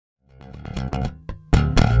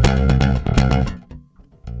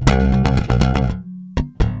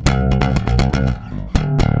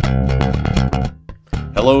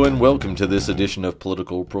Hello and welcome to this edition of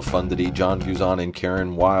Political Profundity. John Guzan and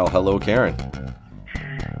Karen Weil. Hello, Karen.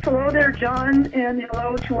 Hello there, John, and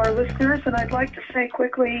hello to our listeners. And I'd like to say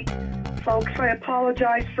quickly, folks, I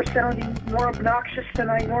apologize for sounding more obnoxious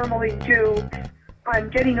than I normally do.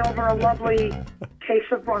 I'm getting over a lovely case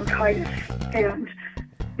of bronchitis and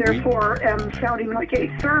therefore am sounding like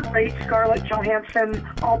a third-rate Scarlett Johansson,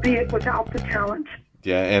 albeit without the talent.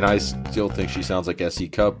 Yeah, and I still think she sounds like S.E.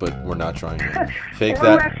 Cupp, but we're not trying to fake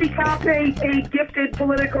or that. S.E. Cupp, a gifted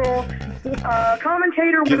political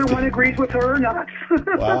commentator, whether one agrees with her or not.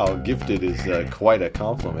 Wow, gifted is quite a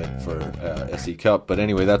compliment for S.E. Cupp. But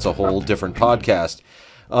anyway, that's a whole different podcast.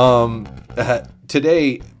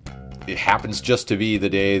 Today, it happens just to be the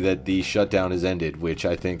day that the shutdown has ended, which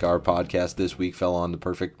I think our podcast this week fell on the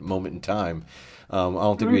perfect moment in time. I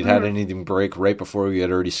don't think we'd had anything break right before we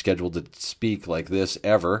had already scheduled to speak like this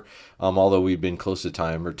ever, although we'd been close to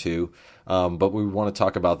time or two. But we want to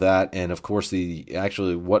talk about that. And, of course,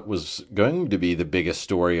 what was going to be the biggest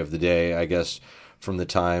story of the day, I guess, from the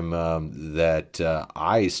time that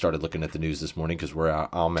I started looking at the news this morning, because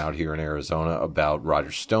I'm out here in Arizona, about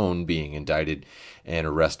Roger Stone being indicted and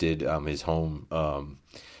arrested. His home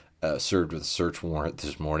served with a search warrant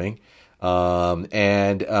this morning. We're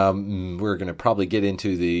going to probably get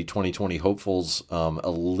into the 2020 hopefuls at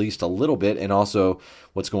least a little bit, and also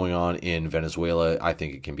what's going on in Venezuela. I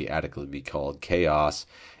think it can be adequately be called chaos,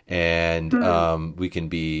 and we can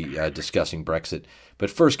be discussing Brexit.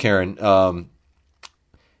 But first, Karen, I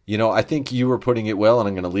think you were putting it well, and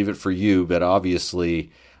I'm going to leave it for you, but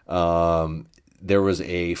obviously there was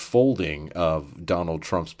a folding of Donald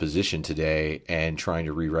Trump's position today and trying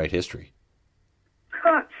to rewrite history.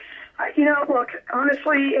 Look,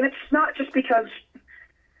 honestly, and it's not just because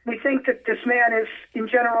we think that this man is, in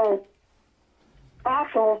general,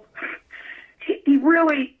 awful. He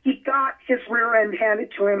got his rear end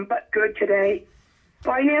handed to him, but good today,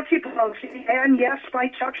 by Nancy Pelosi, and yes, by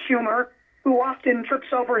Chuck Schumer, who often trips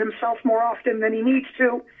over himself more often than he needs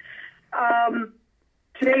to.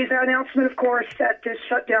 Today's announcement, of course, that this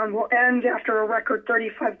shutdown will end after a record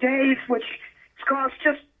 35 days, which has caused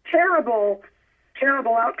just terrible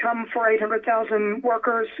outcome for 800,000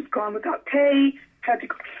 workers who've gone without pay, had to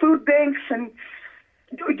go to food banks, and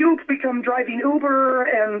do become driving Uber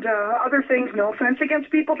and other things. No offense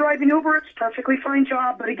against people driving Uber. It's a perfectly fine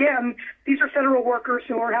job. But again, these are federal workers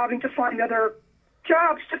who are having to find other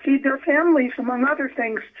jobs to feed their families, among other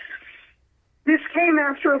things. This came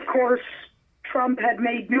after, of course, Trump had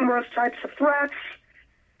made numerous types of threats,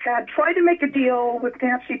 had tried to make a deal with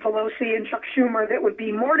Nancy Pelosi and Chuck Schumer that would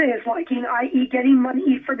be more to his liking, i.e. getting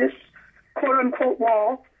money for this quote-unquote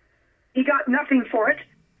wall. He got nothing for it.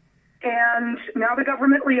 And now the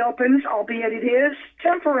government reopens, albeit it is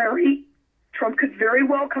temporary. Trump could very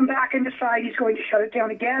well come back and decide he's going to shut it down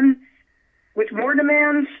again with more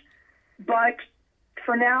demands. But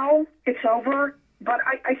for now, it's over. But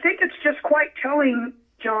I think it's just quite telling,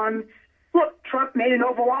 John. Look, Trump made an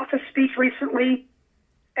Oval Office speech recently.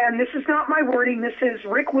 And this is not my wording. This is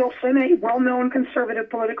Rick Wilson, a well-known conservative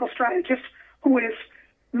political strategist who is,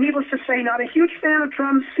 needless to say, not a huge fan of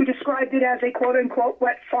Trump's, who described it as a quote-unquote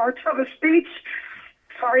wet fart of a speech.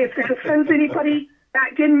 Sorry if this offends anybody.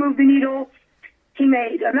 That didn't move the needle. He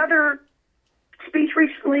made another speech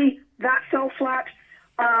recently. That fell flat.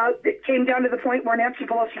 It came down to the point where Nancy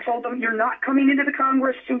Pelosi told him, you're not coming into the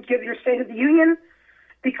Congress to give your State of the Union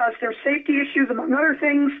because there's safety issues, among other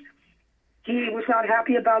things. He was not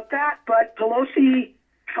happy about that, but Pelosi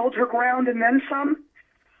held her ground and then some.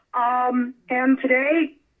 And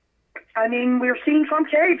today, we're seeing Trump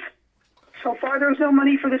cave. So far, there's no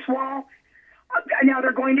money for this wall. Now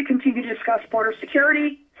they're going to continue to discuss border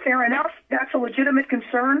security. Fair enough. That's a legitimate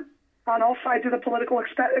concern on all sides of the political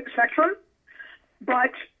spectrum.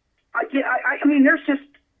 But,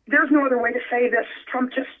 there's no other way to say this.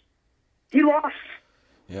 Trump he lost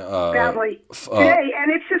badly today,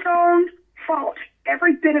 and it's his own fault.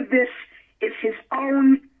 Every bit of this is his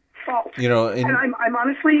own fault. And I'm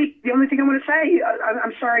honestly, the only thing I want to say,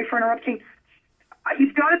 I'm sorry for interrupting,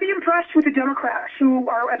 you've got to be impressed with the Democrats who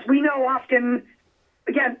are, as we know, often,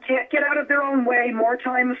 again, can't get out of their own way more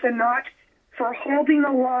times than not, for holding the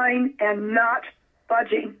line and not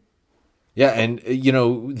budging. Yeah, and,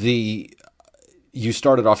 you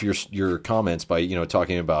started off your comments by,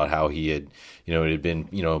 talking about how he had, it had been,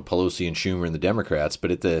 Pelosi and Schumer and the Democrats,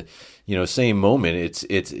 but at the, same moment,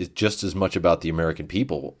 it's just as much about the American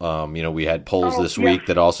people. We had polls this week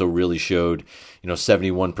that also really showed,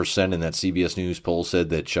 71% in that CBS News poll said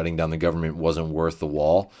that shutting down the government wasn't worth the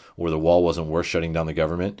wall, or the wall wasn't worth shutting down the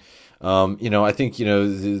government. I think,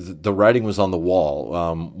 the writing was on the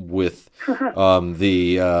wall with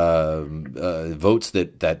the votes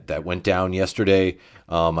that went down yesterday.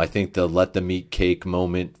 I think the let them eat cake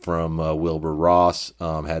moment from Wilbur Ross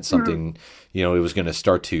had something, it was going to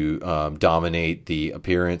start to dominate the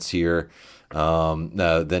appearance here.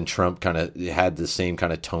 Then Trump kind of had the same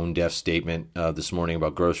kind of tone-deaf statement this morning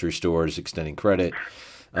about grocery stores extending credit.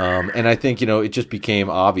 And I think, it just became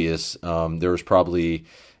obvious. There was probably,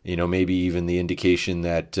 maybe even the indication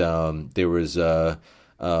that there was a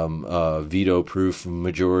veto-proof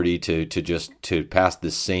majority to pass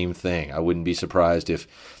the same thing. I wouldn't be surprised if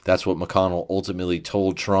that's what McConnell ultimately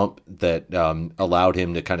told Trump, that allowed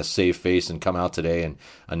him to kind of save face and come out today and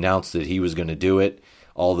announce that he was going to do it,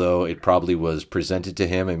 although it probably was presented to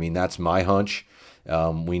him. I mean, that's my hunch.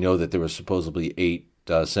 We know that there was supposedly 8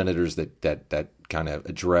 senators that kind of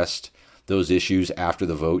addressed those issues after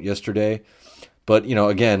the vote yesterday. But,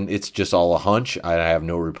 again, it's just all a hunch. I have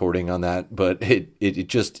no reporting on that, but it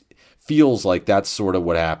just feels like that's sort of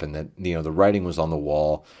what happened, that, the writing was on the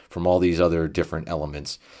wall from all these other different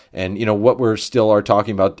elements. And, what we're still are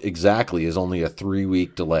talking about exactly is only a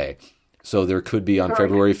 3-week delay. So there could be on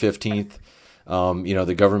February 15th,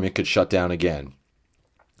 the government could shut down again.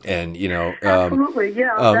 And, absolutely,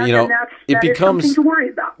 yeah. It becomes something to worry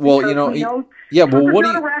about. Well, Trump what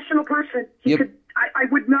is not a rational person. He could. I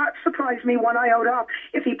would not surprise me one iota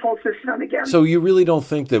if he pulls this down again. So you really don't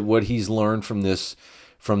think that what he's learned from this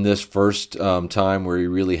first time, where he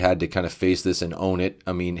really had to kind of face this and own it?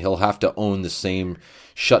 I mean, he'll have to own the same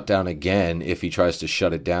shutdown again if he tries to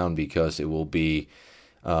shut it down, because it will be,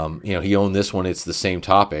 he owned this one. It's the same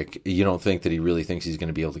topic. You don't think that he really thinks he's going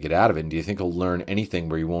to be able to get out of it? And do you think he'll learn anything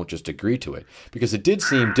where he won't just agree to it? Because it did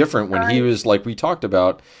seem different when he was, like we talked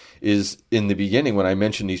about, is in the beginning when I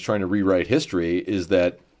mentioned he's trying to rewrite history, is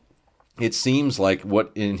that it seems like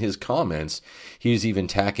what in his comments, he's even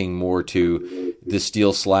tacking more to the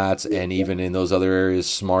steel slats, and even in those other areas,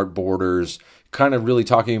 smart borders, kind of really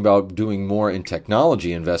talking about doing more in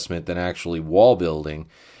technology investment than actually wall building.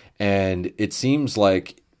 And it seems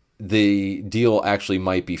like the deal actually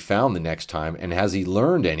might be found the next time. And has he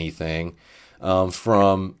learned anything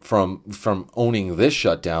from owning this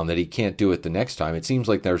shutdown that he can't do it the next time? It seems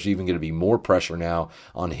like there's even going to be more pressure now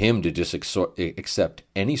on him to just accept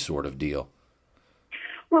any sort of deal.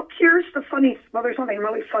 Well, there's something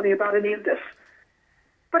really funny about any of this.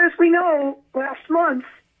 But as we know, last month,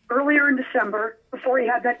 earlier in December, before he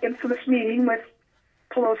had that infamous meeting with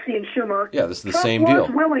Pelosi and Schumer, this is the Trump same deal.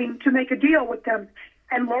 was willing to make a deal with them.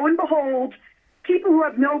 And lo and behold, people who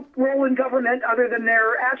have no role in government other than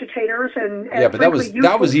their agitators and but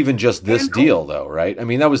that was even just this deal, though, right? I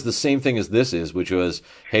mean, that was the same thing as this is, which was,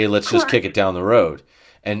 hey, let's just kick it down the road.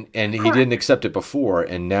 And he didn't accept it before,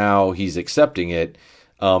 and now he's accepting it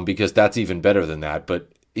because that's even better than that. But,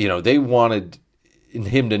 they wanted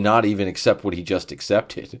him to not even accept what he just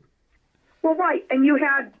accepted. Well, right, and you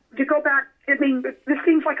had to go back. I mean, this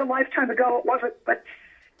seems like a lifetime ago. It wasn't, but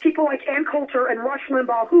people like Ann Coulter and Rush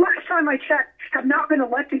Limbaugh, who last time I checked have not been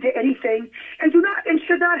elected to anything and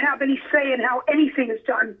should not have any say in how anything is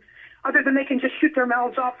done, other than they can just shoot their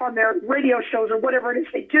mouths off on their radio shows or whatever it is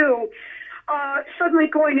they do, suddenly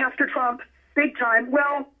going after Trump big time.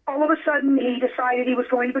 Well, all of a sudden he decided he was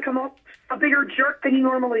going to become a bigger jerk than he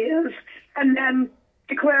normally is, and then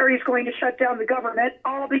declare he's going to shut down the government,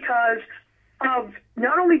 all because of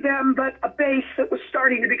not only them, but a base that was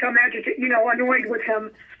starting to become annoyed with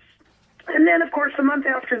him. And then, of course, a month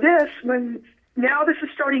after this, when now this is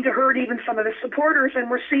starting to hurt even some of the supporters,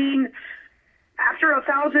 and we're seeing, after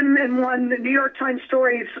 1,001 New York Times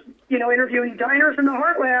stories, interviewing diners in the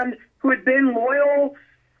heartland who had been loyal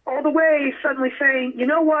all the way, suddenly saying, you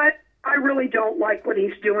know what, I really don't like what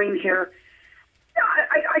he's doing here.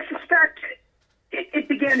 I suspect it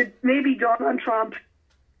began to maybe dawn on Trump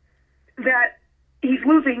that he's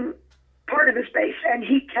losing part of his base, and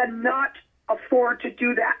he cannot afford to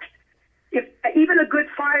do that. If even a good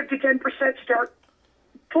 5 to 10% start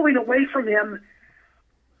pulling away from him,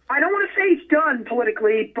 I don't want to say he's done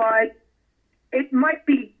politically, but it might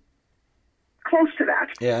be close to that.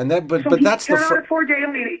 Yeah, and but he that's the cannot afford to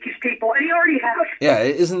alienate these people, and he already has. Yeah,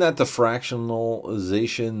 isn't that the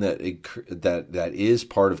fractionalization that is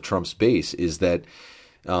part of Trump's base? Is that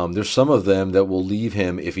there's some of them that will leave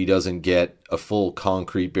him if he doesn't get a full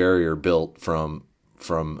concrete barrier built from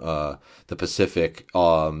from the Pacific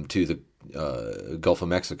to the Gulf of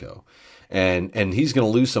Mexico. And he's going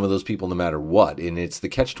to lose some of those people no matter what. And it's the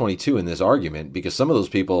catch-22 in this argument, because some of those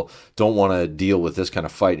people don't want to deal with this kind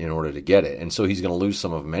of fight in order to get it. And so he's going to lose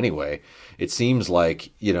some of them anyway. It seems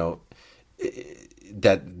like,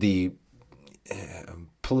 that the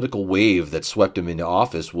political wave that swept him into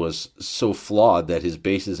office was so flawed that his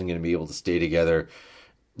base isn't going to be able to stay together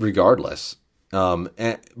regardless.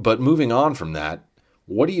 But moving on from that,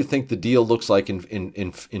 what do you think the deal looks like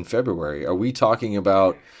in February? Are we talking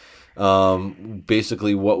about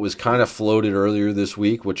basically what was kind of floated earlier this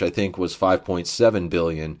week, which I think was $5.7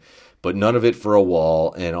 billion, but none of it for a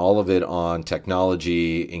wall, and all of it on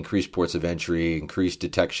technology, increased ports of entry, increased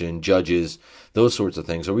detection, judges, those sorts of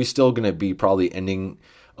things? Are we still going to be probably ending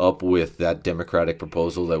up with that Democratic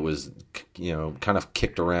proposal that was, kind of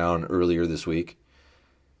kicked around earlier this week?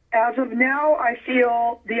 As of now, I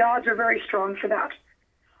feel the odds are very strong for that.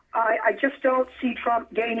 I just don't see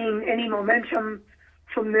Trump gaining any momentum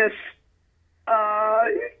from this.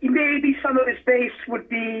 Maybe some of his base would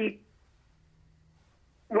be,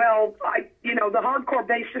 the hardcore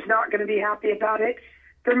base is not going to be happy about it.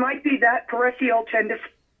 There might be that peripheral 10 to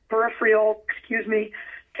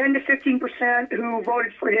 15% who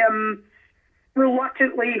voted for him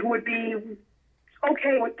reluctantly, who would be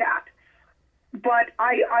okay with that. But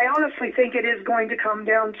I honestly think it is going to come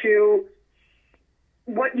down to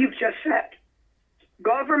what you've just said.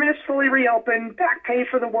 Government is fully reopened, back pay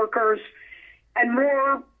for the workers, and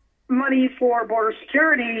more money for border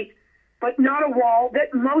security, but not a wall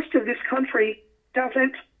that most of this country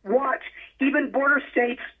doesn't want. Even border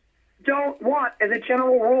states don't want as a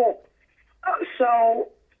general rule. So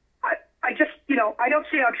I just, I don't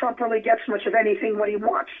see how Trump really gets much of anything what he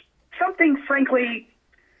wants. Something, frankly,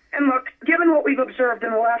 and look, given what we've observed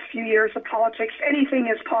in the last few years of politics, anything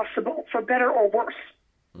is possible, for better or worse.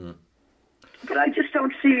 Mm. But I just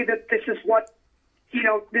don't see that this is what,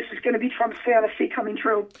 this is going to be Trump's fantasy coming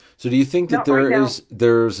true. So do you think that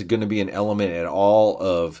there's going to be an element at all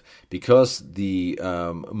of, because the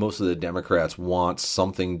most of the Democrats want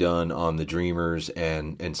something done on the Dreamers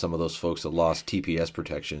and some of those folks that lost TPS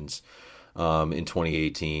protections in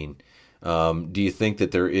 2018, do you think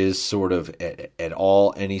that there is sort of at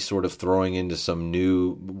all any sort of throwing into some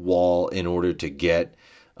new wall in order to get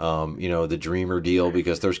the Dreamer deal?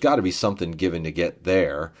 Because there's got to be something given to get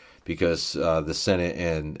there, because the Senate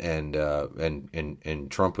and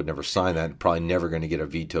Trump would never sign that. Probably never going to get a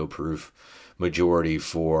veto-proof majority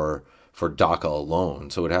for DACA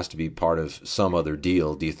alone. So it has to be part of some other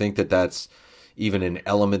deal. Do you think that that's even an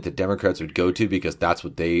element that Democrats would go to, because that's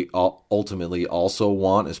what they ultimately also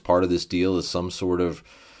want as part of this deal, is some sort of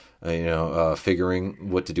figuring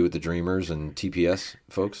what to do with the Dreamers and TPS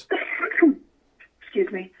folks?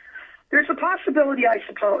 Excuse me. There's a possibility, I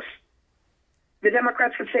suppose. The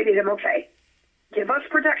Democrats would say to him, okay, give us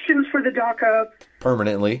protections for the DACA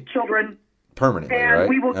permanently children. Permanently,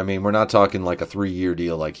 right? We're not talking like a 3-year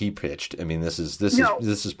deal like he pitched. I mean, this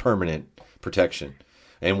is permanent protection,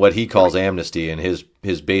 and what he calls amnesty, and his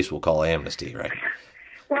base will call amnesty, right?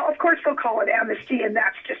 Well, of course they'll call it amnesty, and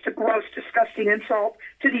that's just a gross, disgusting insult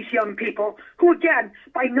to these young people who, again,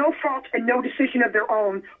 by no fault and no decision of their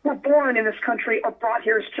own, were born in this country or brought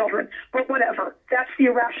here as children. But whatever. That's the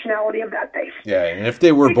irrationality of that base. Yeah, and if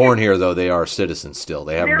they were born here, though, they are citizens still.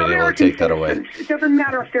 They haven't been able to take that away. It doesn't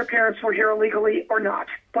matter if their parents were here illegally or not.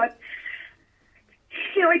 But,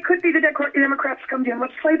 it could be the Democrats come to him,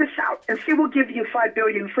 let's play this out, and see, we'll give you $5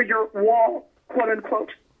 billion for your wall, quote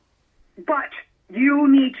unquote. But you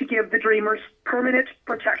need to give the Dreamers permanent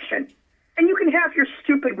protection. And you can have your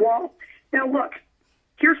stupid wall. Now, look,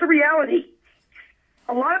 here's the reality.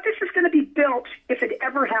 A lot of this is going to be built, if it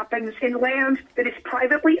ever happens, in land that is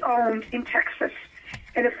privately owned in Texas.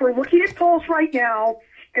 And if we're looking at polls right now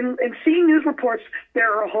and seeing news reports,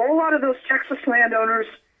 there are a whole lot of those Texas landowners.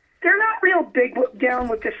 They're not real big down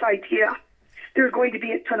with this idea. There's going to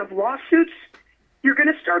be a ton of lawsuits. You're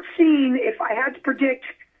going to start seeing, if I had to predict,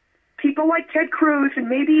 people like Ted Cruz and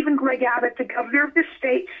maybe even Greg Abbott, the governor of this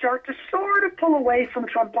state, start to sort of pull away from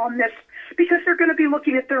Trump on this, because they're going to be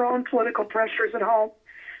looking at their own political pressures at home.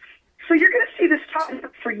 So you're going to see this talk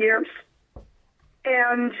for years.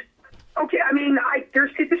 And, okay,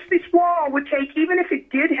 this wall would take, even if it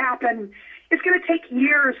did happen, it's going to take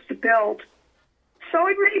years to build. So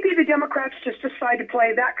it may be the Democrats just decide to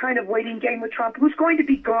play that kind of waiting game with Trump, who's going to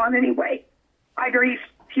be gone anyway. Either he's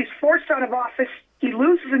forced out of office, he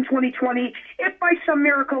loses in 2020. If by some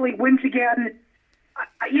miracle he wins again,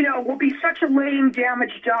 will be such a lame,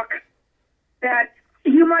 damaged duck that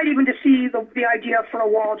you might even see the idea for a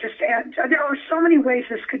wall just end. There are so many ways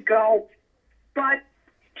this could go, but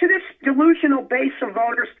to this delusional base of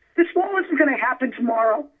voters, this wall isn't going to happen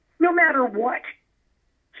tomorrow, no matter what.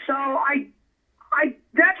 So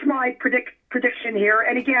that's my prediction here.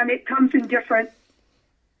 And again, it comes in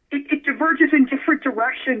it diverges in different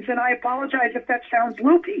directions, and I apologize if that sounds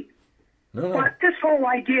loopy. No. But this whole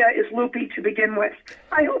idea is loopy to begin with.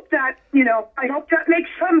 I hope that makes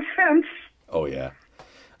some sense. Oh, yeah.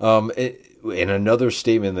 And another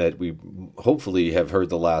statement that we hopefully have heard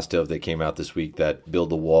the last of that came out this week, that build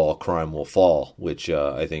the wall, crime will fall, which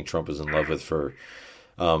I think Trump is in love with for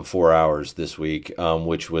 4 hours this week,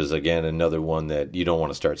 which was, again, another one that you don't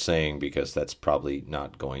want to start saying because that's probably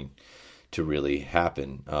not going to really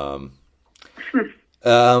happen. The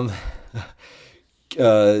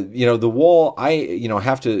wall, I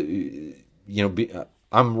have to,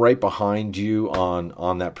 I'm right behind you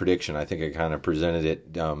on that prediction. I think I kind of presented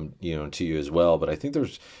it, to you as well. But I think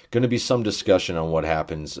there's going to be some discussion on what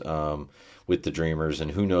happens with the Dreamers,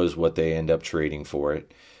 and who knows what they end up trading for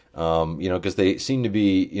it. Because they seem to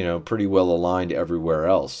be, pretty well aligned everywhere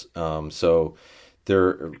else. So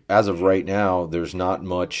there, as of right now, there's not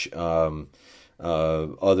much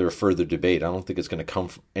other further debate. I don't think it's going to come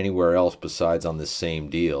from anywhere else besides on this same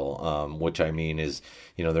deal, which I mean is,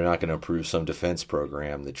 they're not going to approve some defense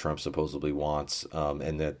program that Trump supposedly wants,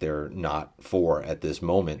 and that they're not for at this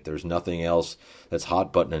moment. There's nothing else that's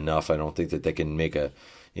hot button enough. I don't think that they can make a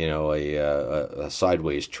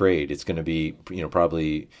sideways trade. It's going to be,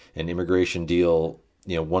 probably an immigration deal,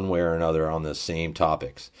 one way or another on the same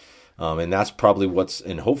topics. And that's probably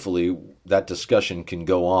and hopefully that discussion can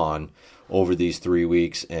go on over these 3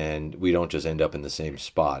 weeks, and we don't just end up in the same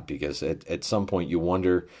spot, because at some point you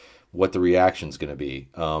wonder what the reaction's going to be.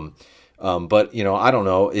 But, I don't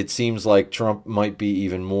know. It seems like Trump might be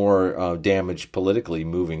even more damaged politically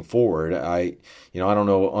moving forward. I don't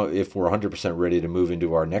know if we're 100% ready to move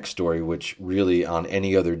into our next story, which really on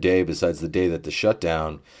any other day besides the day that the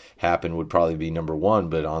shutdown happened would probably be number one,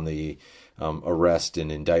 but on the arrest and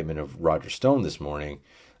indictment of Roger Stone this morning.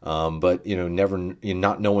 But,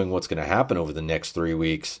 not knowing what's going to happen over the next 3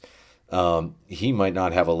 weeks, he might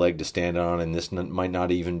not have a leg to stand on, and this might not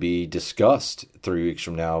even be discussed 3 weeks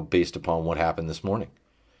from now based upon what happened this morning.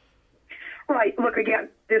 Right. Look, again,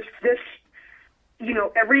 this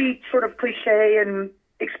every sort of cliche and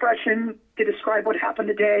expression to describe what happened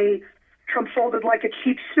today, Trump folded like a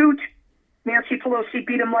cheap suit, Nancy Pelosi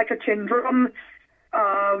beat him like a tin drum.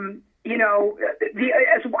 As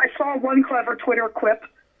I saw one clever Twitter quip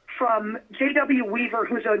from J.W. Weaver,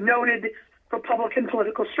 who's a noted Republican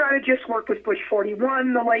political strategist, worked with Bush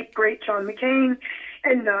 41, the late, great John McCain,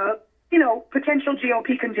 and, potential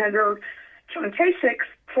GOP contender John Kasich,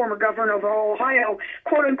 former governor of Ohio,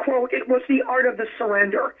 quote unquote, it was the art of the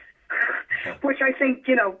surrender, which I think,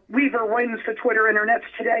 Weaver wins the Twitter internets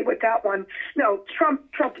today with that one. No, Trump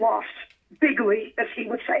lost bigly, as he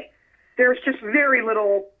would say. There's just very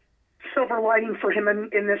little silver lining for him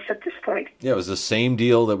in this at this point. Yeah, it was the same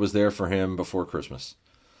deal that was there for him before Christmas.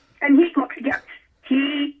 And he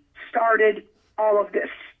started all of this.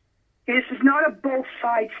 This is not a both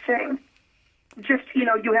sides thing. Just,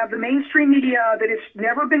 you have the mainstream media that has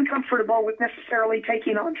never been comfortable with necessarily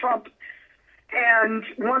taking on Trump and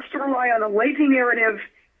wants to rely on a lazy narrative.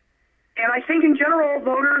 And I think in general,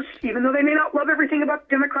 voters, even though they may not love everything about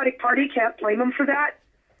the Democratic Party, can't blame them for that.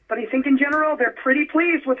 But I think in general, they're pretty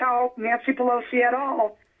pleased with how Nancy Pelosi et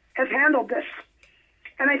al. Has handled this.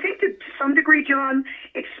 And I think that to some degree, John,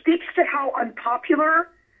 it speaks to how unpopular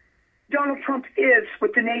Donald Trump is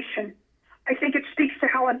with the nation. I think it speaks to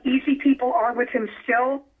how uneasy people are with him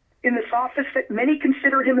still in this office, that many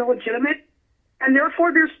consider him illegitimate. And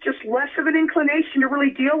therefore, there's just less of an inclination to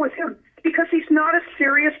really deal with him because he's not a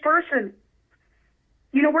serious person.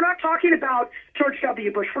 We're not talking about George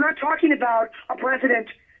W. Bush. We're not talking about a president,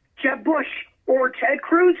 Jeb Bush, or Ted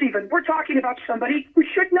Cruz even. We're talking about somebody who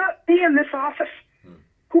should not be in this office,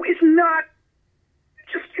 who is not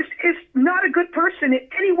is not a good person in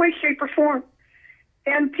any way, shape, or form.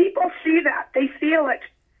 And people see that. They feel it.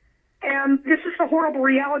 And this is the horrible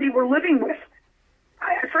reality we're living with.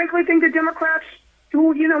 I frankly think the Democrats,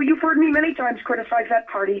 who, you've heard me many times criticize that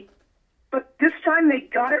party, but this time they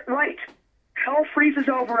got it right. Hell freezes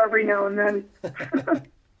over every now and then.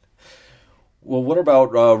 Well, what about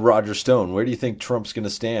Roger Stone? Where do you think Trump's going to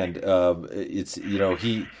stand?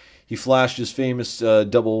 He flashed his famous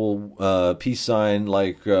double peace sign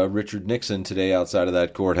like Richard Nixon today outside of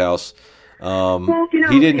that courthouse.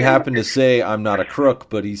 He didn't happen to say "I'm not a crook,"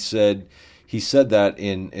 but he said that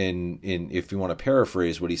in if you want to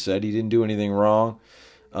paraphrase what he said, he didn't do anything wrong.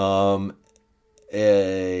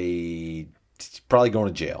 He's probably going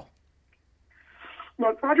to jail.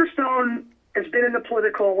 Look, Roger Stone has been in the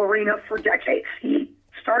political arena for decades. He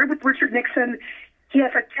started with Richard Nixon. He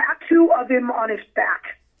has a tattoo of him on his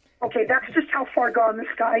back. Okay, that's just how far gone this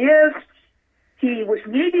guy is. He was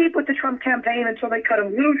knee-deep with the Trump campaign until they cut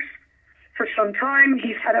him loose for some time.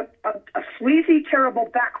 He's had a sleazy, terrible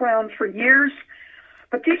background for years.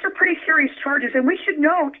 But these are pretty serious charges. And we should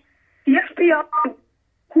note, the FBI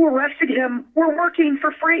who arrested him were working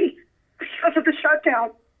for free because of the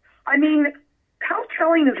shutdown. I mean, how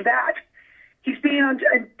telling is that? He's being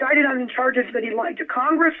indicted on charges that he lied to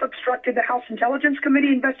Congress, obstructed the House Intelligence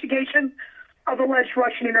Committee investigation of alleged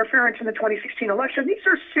Russian interference in the 2016 election. These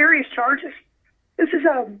are serious charges. This is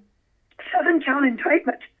a 7-count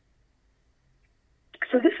indictment.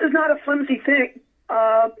 So this is not a flimsy thing.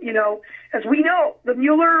 As we know, the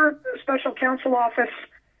Mueller Special Counsel Office,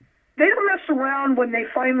 they don't mess around when they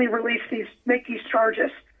finally make these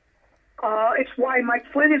charges. It's why Mike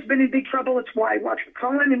Flynn has been in big trouble. It's why Roger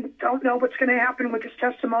Cohen, and don't know what's going to happen with his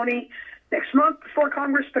testimony next month before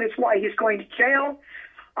Congress, but it's why he's going to jail.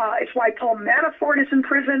 It's why Paul Manafort is in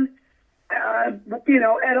prison.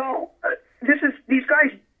 At all. These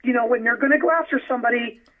guys, when they're going to go after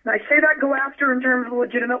somebody, and I say that go after in terms of a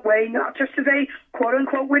legitimate way, not just as a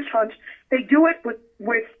quote-unquote witch hunt, they do it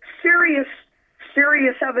with serious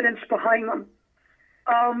evidence behind them.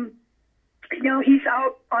 He's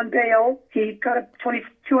out on bail. He got a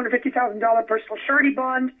 $250,000 personal surety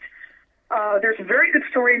bond. There's a very good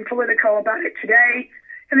story in Politico about it today.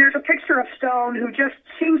 And there's a picture of Stone, who just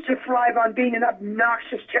seems to thrive on being an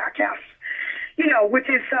obnoxious jackass, with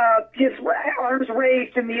his arms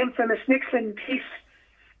raised in the infamous Nixon peace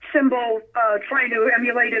symbol, trying to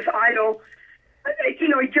emulate his idol. He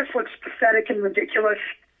just looks pathetic and ridiculous.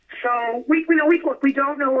 So we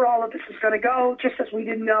don't know where all of this is going to go, just as we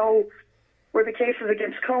didn't know where the cases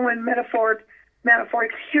against Cohen, Manafort,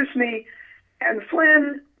 and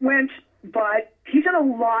Flynn went, but he's in a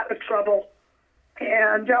lot of trouble.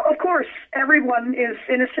 And, of course, everyone is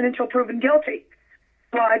innocent until proven guilty.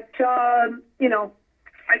 But,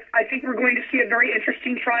 I think we're going to see a very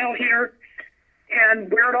interesting trial here.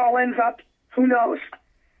 And where it all ends up, who knows?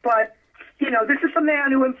 But, this is a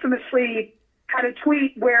man who infamously had a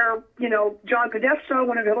tweet where, John Podesta,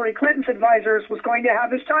 one of Hillary Clinton's advisors, was going to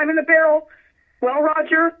have his time in the barrel. Well,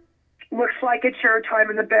 Roger, looks like it's your time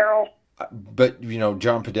in the barrel. But,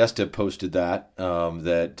 John Podesta posted that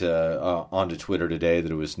onto Twitter today,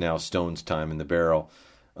 that it was now Stone's time in the barrel.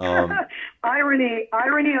 Irony.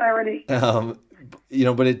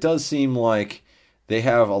 But it does seem like they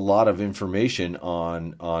have a lot of information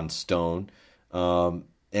on Stone.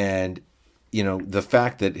 And, the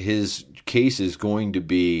fact that his case is going to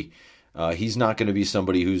be, he's not going to be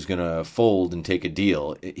somebody who's going to fold and take a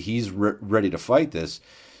deal. He's ready to fight this.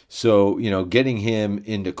 So, getting him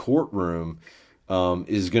into courtroom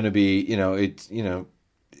is going to be,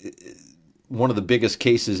 one of the biggest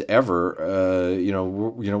cases ever.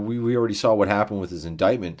 We already saw what happened with his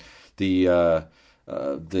indictment. The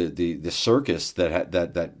circus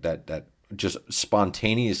that just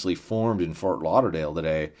spontaneously formed in Fort Lauderdale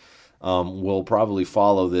today will probably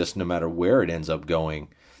follow this no matter where it ends up going.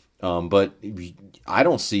 But I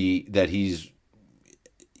don't see that he's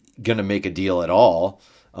going to make a deal at all.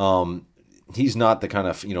 He's not the kind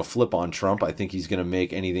of, flip on Trump. I think he's going to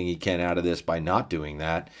make anything he can out of this by not doing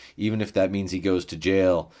that, even if that means he goes to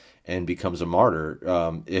jail and becomes a martyr.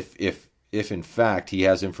 If in fact he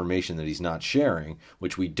has information that he's not sharing,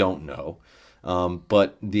 which we don't know.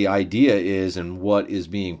 But the idea is, and what is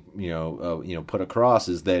being, put across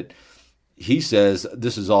is that he says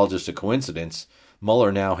this is all just a coincidence.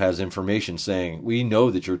 Mueller now has information saying, we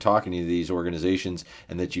know that you're talking to these organizations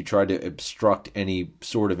and that you tried to obstruct any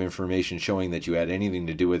sort of information showing that you had anything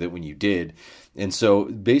to do with it when you did. And so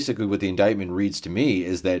basically what the indictment reads to me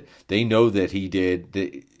is that they know that he did,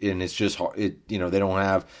 and it's just, they don't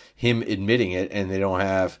have him admitting it, and they don't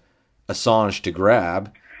have Assange to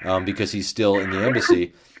grab because he's still in the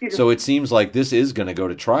embassy. So it seems like this is going to go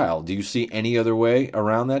to trial. Do you see any other way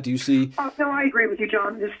around that? Do you see? No, I agree with you,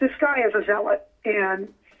 John. This guy is a zealot,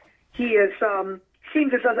 and he is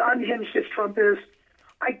seems as unhinged as Trump is.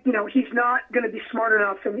 He's not going to be smart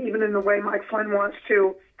enough, and even in the way Mike Flynn wants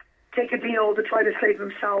to take a deal to try to save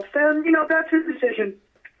himself. Then that's his decision.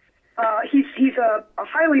 He's a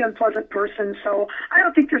highly unpleasant person, so I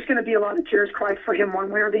don't think there's going to be a lot of tears cried for him one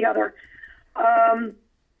way or the other.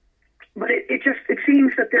 But it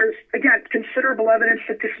seems that there's, again, considerable evidence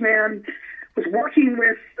that this man was working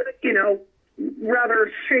with,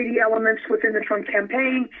 rather shady elements within the Trump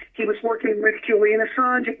campaign. He was working with Julian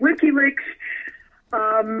Assange at WikiLeaks.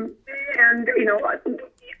 And,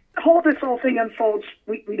 how this whole thing unfolds,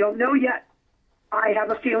 we don't know yet. I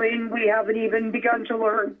have a feeling we haven't even begun to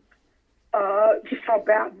learn just how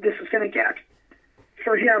bad this is going to get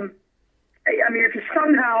for him. I mean, if he's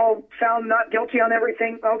somehow found not guilty on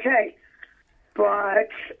everything, okay. But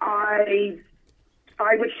I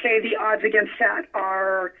would say the odds against that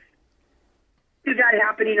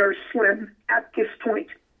happening are slim at this point.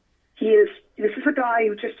 This is a guy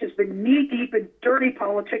who just has been knee-deep in dirty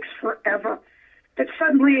politics forever. That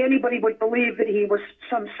suddenly anybody would believe that he was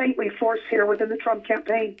some saintly force here within the Trump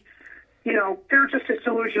campaign. They're just as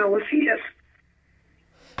delusional as he is.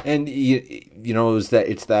 And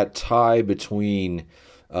it's that tie between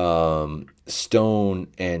Stone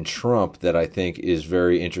and Trump that I think is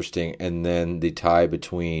very interesting, and then the tie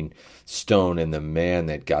between Stone and the man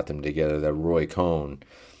that got them together, that Roy Cohn.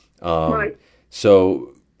 Right.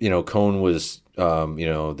 So Cohn was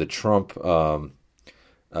the Trump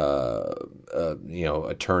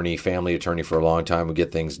attorney, family attorney for a long time, would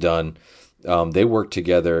get things done. They worked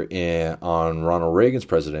together on Ronald Reagan's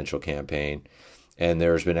presidential campaign. And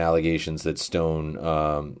there's been allegations that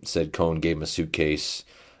Stone said Cohn gave him a suitcase,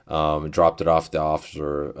 dropped it off the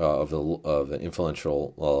officer of an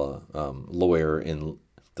influential lawyer in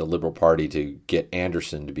the Liberal Party to get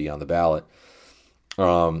Anderson to be on the ballot.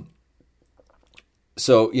 So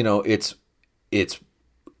it's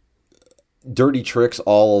dirty tricks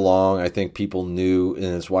all along. I think people knew, and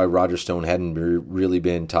it's why Roger Stone hadn't really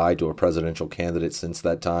been tied to a presidential candidate since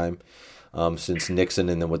that time. Since Nixon,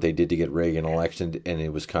 and then what they did to get Reagan elected, and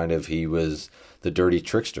it was he was the dirty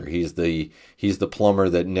trickster. He's the plumber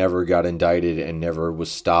that never got indicted and never was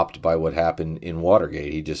stopped by what happened in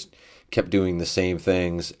Watergate. He just kept doing the same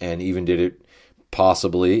things, and even did it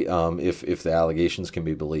possibly, if the allegations can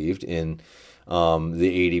be believed, in the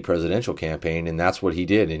 80 presidential campaign, and that's what he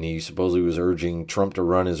did. And he supposedly was urging Trump to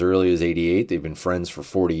run as early as 88. They've been friends for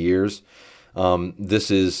 40 years. This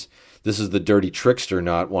is the dirty trickster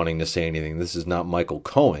not wanting to say anything. This is not Michael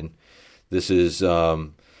Cohen. This is, Roger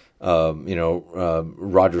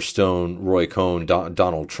Stone, Roy Cohn,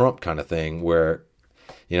 Donald Trump kind of thing, where,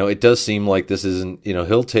 it does seem like this isn't,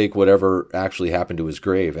 he'll take whatever actually happened to his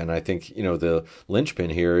grave. And I think, the linchpin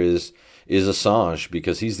here is Assange,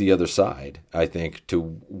 because he's the other side, I think, to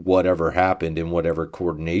whatever happened and whatever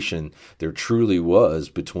coordination there truly was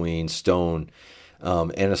between Stone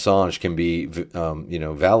and Assange can be,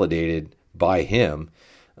 validated by him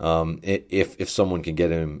if someone can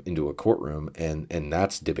get him into a courtroom, and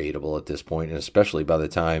that's debatable at this point, and especially by the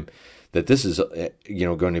time that this is,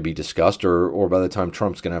 going to be discussed, or by the time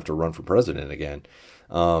Trump's going to have to run for president again.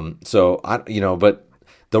 But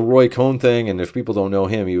the Roy Cohn thing, and if people don't know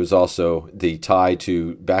him, he was also the tie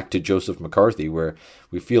back to Joseph McCarthy, where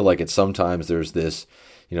we feel like sometimes there's this,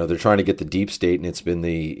 they're trying to get the deep state, and it's been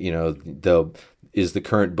is the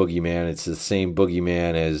current boogeyman. It's the same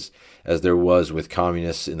boogeyman as there was with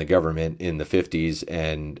communists in the government in the 50s,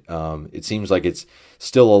 and it seems like it's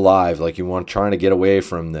still alive. Like trying to get away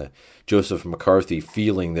from the Joseph McCarthy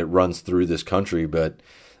feeling that runs through this country, but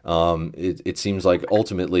it seems like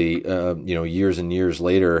ultimately, years and years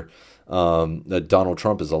later, that Donald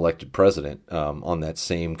Trump is elected president on that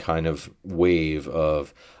same kind of wave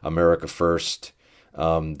of America First.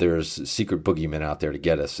 There's secret boogeymen out there to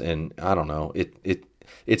get us, and I don't know.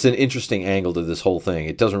 It's an interesting angle to this whole thing.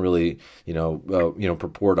 It doesn't really,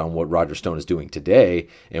 purport on what Roger Stone is doing today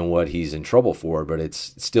and what he's in trouble for, but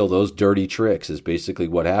it's still those dirty tricks is basically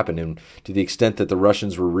what happened. And to the extent that the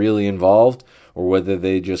Russians were really involved, or whether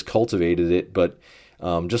they just cultivated it, but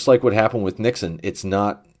just like what happened with Nixon, it's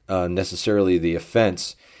not necessarily the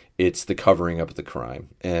offense; it's the covering up of the crime.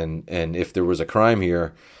 And if there was a crime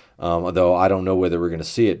here. Although I don't know whether we're going to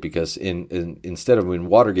see it, because instead of in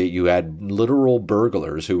Watergate, you had literal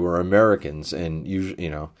burglars who were Americans, and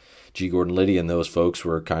usually, G. Gordon Liddy and those folks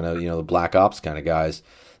were kind of, the black ops kind of guys.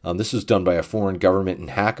 This was done by a foreign government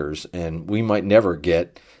and hackers, and we might never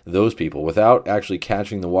get those people. Without actually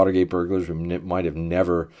catching the Watergate burglars, we might have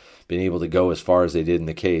never been able to go as far as they did in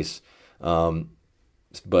the case.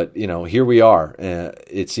 But, here we are.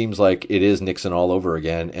 It seems like it is Nixon all over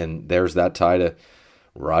again, and there's that tie to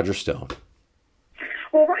Roger Stone.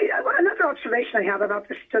 Well, another observation I have about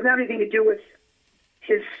this doesn't have anything to do with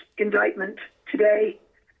his indictment today.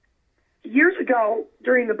 Years ago,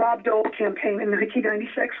 during the Bob Dole campaign in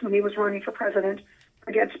 1996, when he was running for president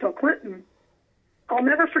against Bill Clinton, I'll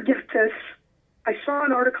never forget this. I saw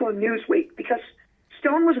an article in Newsweek, because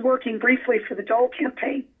Stone was working briefly for the Dole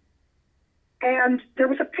campaign, and there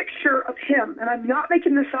was a picture of him, and I'm not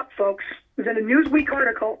making this up, folks. It was in a Newsweek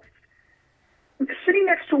article, sitting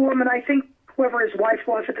next to a woman, I think whoever his wife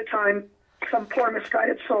was at the time, some poor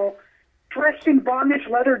misguided soul, dressed in bondage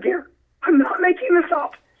leather gear. I'm not making this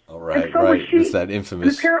up. Oh, right, and so right. was she. It's that infamous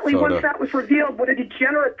and apparently, photo. once that was revealed, what a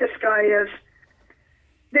degenerate this guy is,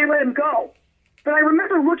 they let him go. But I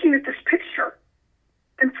remember looking at this picture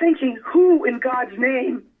and thinking, who in God's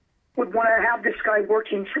name would want to have this guy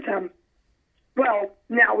working for them? Well,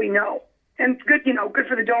 now we know. And good, good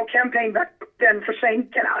for the Dole campaign back then for saying,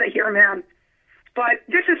 get out of here, man. But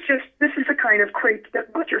this is the kind of creep that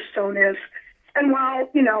Roger Stone is. And while,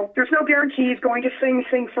 there's no guarantee he's going to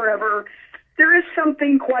sing forever, there is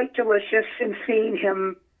something quite delicious in seeing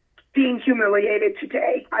him being humiliated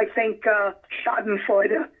today. I think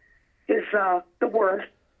schadenfreude is the word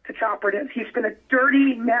that's operative. He's been a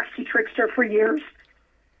dirty, nasty trickster for years.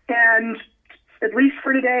 And at least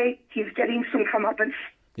for today, he's getting some comeuppance.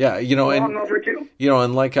 Yeah, long overdue.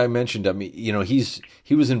 And like I mentioned, I mean,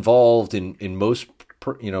 he was involved in most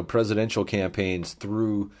presidential campaigns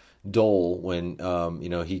through Dole when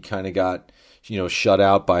he kind of got shut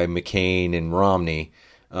out by McCain and Romney,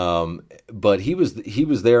 but he was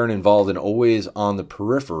there and involved and always on the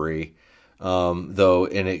periphery, though,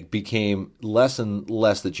 and it became less and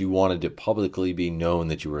less that you wanted to publicly be known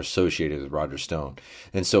that you were associated with Roger Stone,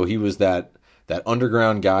 and so he was that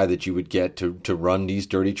underground guy that you would get to run these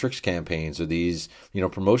dirty tricks campaigns or these,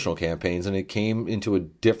 promotional campaigns. And it came into a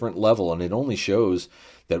different level. And it only shows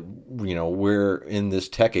that, we're in this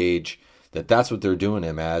tech age, that's what they're doing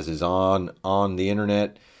him as, is on the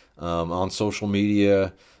internet, on social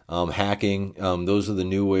media, hacking. Those are the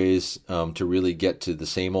new ways to really get to the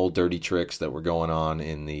same old dirty tricks that were going on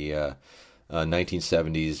in the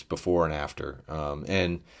 1970s before and after.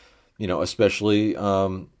 And especially,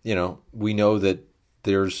 we know that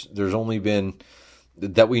there's only been,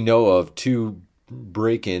 that we know of, 2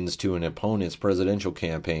 break-ins to an opponent's presidential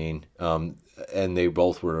campaign, and they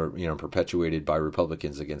both were, perpetuated by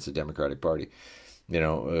Republicans against the Democratic Party.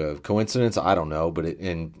 Coincidence? I don't know, but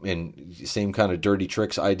and same kind of dirty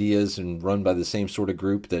tricks ideas and run by the same sort of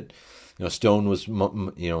group that, Stone was,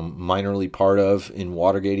 minorly part of in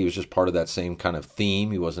Watergate. He was just part of that same kind of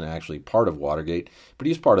theme. He wasn't actually part of Watergate, but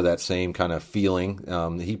he was part of that same kind of feeling.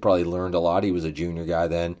 He probably learned a lot. He was a junior guy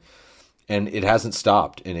then, and it hasn't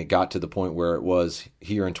stopped. And it got to the point where it was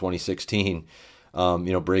here in 2016,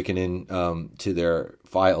 breaking in to their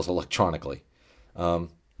files electronically.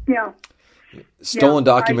 Stolen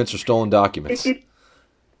documents are stolen documents.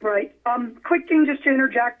 Right. Quick thing just to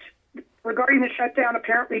interject. Regarding the shutdown,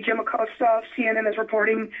 apparently Jim Acosta of CNN is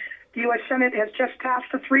reporting the U.S. Senate has just passed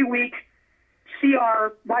a 3-week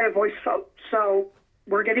CR by a voice vote. So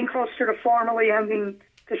we're getting closer to formally ending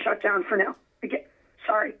the shutdown for now. Again,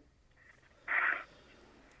 sorry.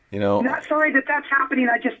 Not sorry that's happening.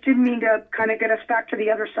 I just didn't mean to kind of get us back to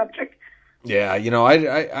the other subject. Yeah,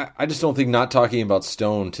 I just don't think not talking about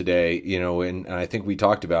Stone today, and I think we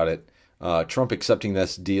talked about it, Trump accepting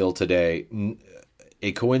this deal today,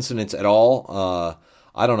 a coincidence at all?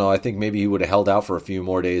 I don't know. I think maybe he would have held out for a few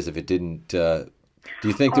more days if it didn't. Do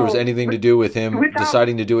you think there was anything to do with him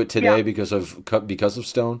deciding to do it today because of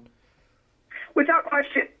Stone? Without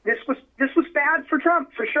question, this was bad for Trump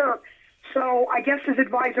for sure. So I guess his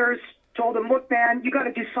advisors told him, "Look, man, you got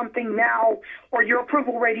to do something now, or your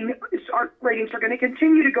approval ratings are going to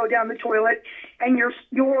continue to go down the toilet, and your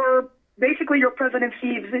presidency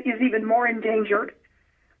is even more endangered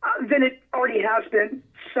than it already has been."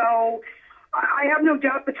 So I have no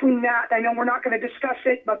doubt between that. I know we're not going to discuss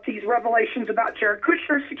it, but these revelations about Jared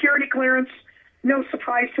Kushner's security clearance, no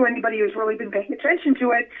surprise to anybody who's really been paying attention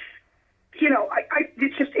to it.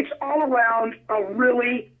 It's all around a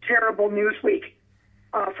really terrible news week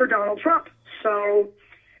for Donald Trump. So,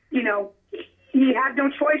 he had no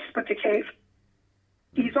choice but to cave.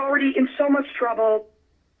 He's already in so much trouble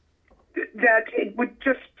that it would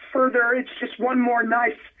just further, it's just one more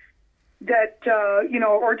knife that,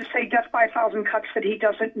 or to say death by 1,000 cuts that he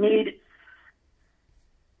doesn't need.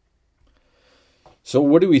 So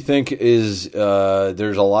what do we think is,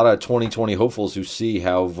 there's a lot of 2020 hopefuls who see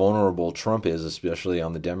how vulnerable Trump is, especially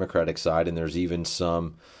on the Democratic side, and there's even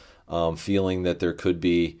some feeling that there could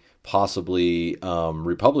be possibly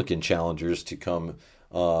Republican challengers to come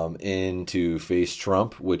in to face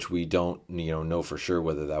Trump, which we don't know for sure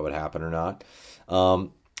whether that would happen or not.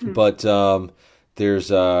 But there's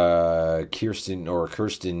Kirsten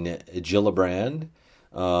Gillibrand,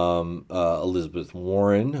 Elizabeth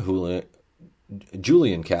Warren,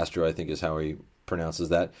 Julian Castro, I think is how he pronounces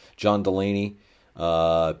that, John Delaney,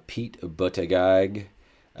 Pete Buttigieg,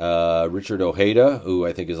 Richard Ojeda, who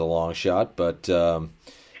I think is a long shot, but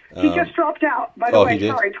he just dropped out, by the way.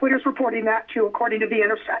 Sorry, Twitter's reporting that too, according to The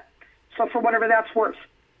Intercept. So for whatever that's worth,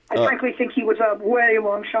 I frankly think he was a way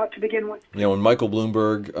long shot to begin with. And Michael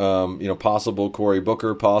Bloomberg, possible, Cory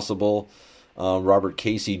Booker, possible, Robert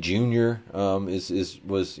Casey Jr.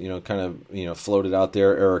 Was kind of floated out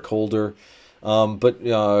there. Eric Holder. But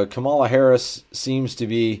Kamala Harris seems to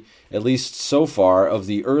be, at least so far, of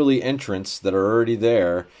the early entrants that are already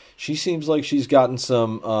there. She seems like she's gotten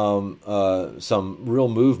some real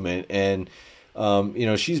movement, and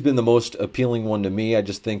she's been the most appealing one to me. I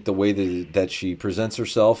just think the way that she presents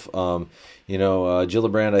herself.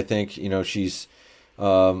 Gillibrand, I think she's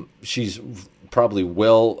probably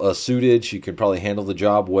well suited. She could probably handle the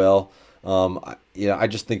job well. I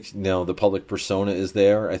just think the public persona is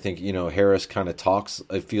there. I think Harris kind of talks.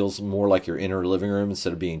 It feels more like you're in her living room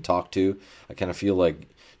instead of being talked to. I kind of feel like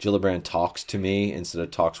Gillibrand talks to me instead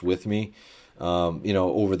of talks with me.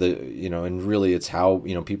 Over the and really it's how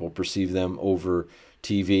people perceive them over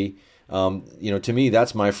TV. To me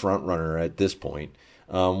that's my front runner at this point.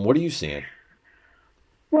 What are you seeing?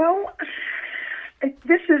 Well,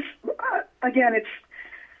 this is again. It's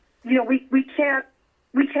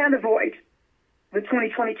we can't avoid the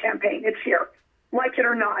 2020 campaign. It's here, like it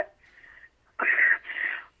or not.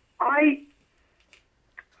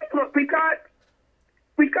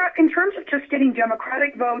 We've got in terms of just getting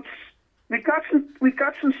Democratic votes, we've got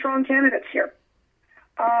some strong candidates here,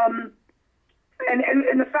 and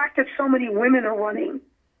the fact that so many women are running,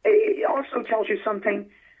 it also tells you something.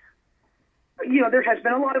 There has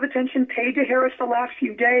been a lot of attention paid to Harris the last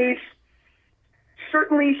few days.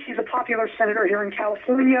 Certainly, she's a popular senator here in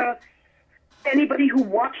California. Anybody who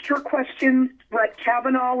watched her question Brett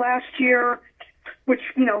Kavanaugh last year, which,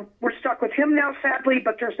 we're stuck with him now, sadly,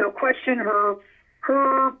 but there's no question her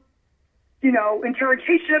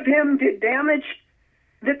interrogation of him did damage,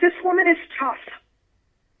 that this woman is tough.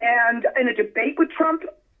 And in a debate with Trump,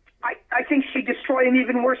 I think she destroyed him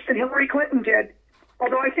even worse than Hillary Clinton did.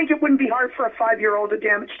 Although I think it wouldn't be hard for a 5-year-old to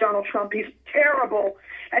damage Donald Trump. He's terrible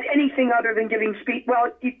at anything other than giving speech.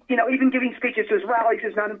 Well, even giving speeches to his rallies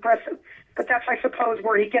is not impressive. But that's, I suppose,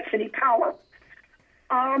 where he gets any power.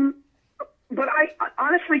 But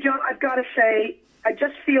honestly, John, I've got to say, I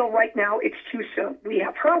just feel right now it's too soon. We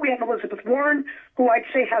have her. We have Elizabeth Warren, who I'd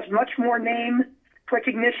say has much more name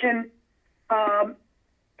recognition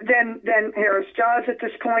than Harris does at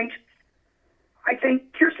this point. I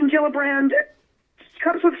think Kirsten Gillibrand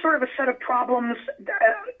comes with sort of a set of problems,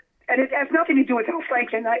 and it has nothing to do with Al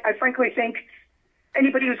Franken. I frankly think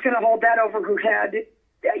anybody who's going to hold that over her head,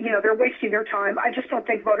 they're wasting their time. I just don't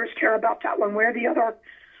think voters care about that one way or the other.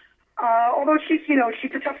 Although she's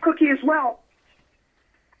a tough cookie as well.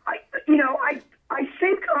 I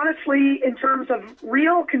think honestly, in terms of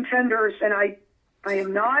real contenders, and I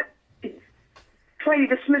am not trying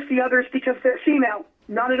to dismiss the others because they're female,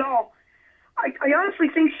 not at all. I honestly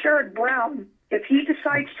think Sherrod Brown, if he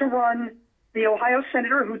decides to run, the Ohio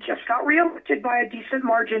senator who just got reelected by a decent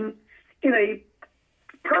margin in a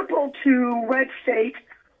purple to red state,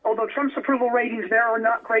 although Trump's approval ratings there are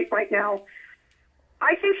not great right now,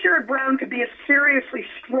 I think Sherrod Brown could be a seriously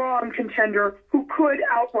strong contender who could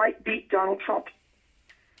outright beat Donald Trump.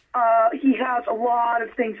 He has a lot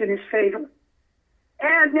of things in his favor.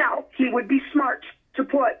 And now, he would be smart to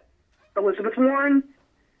put Elizabeth Warren,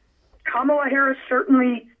 Kamala Harris,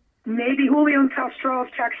 certainly, maybe Julian Castro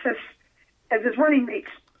of Texas as his running mates.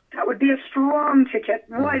 That would be a strong ticket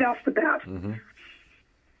right off the bat. Mm-hmm.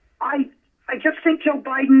 I just think Joe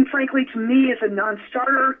Biden, frankly, to me, is a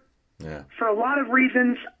non-starter for a lot of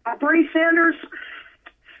reasons. Bernie Sanders,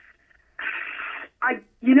 I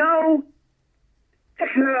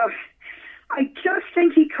just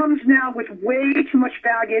think he comes now with way too much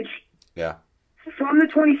baggage. Yeah. From the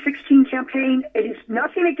 2016 campaign. It is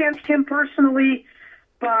nothing against him personally,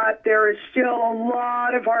 but there is still a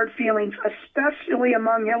lot of hard feelings, especially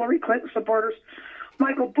among Hillary Clinton supporters.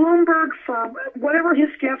 Michael Bloomberg, for whatever his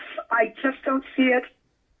gifts, I just don't see it.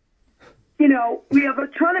 We have a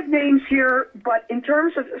ton of names here, but in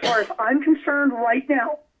terms of, as far as I'm concerned right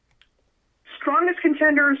now, strongest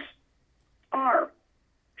contenders are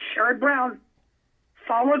Sherrod Brown,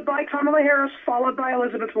 followed by Kamala Harris, followed by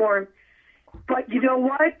Elizabeth Warren. But you know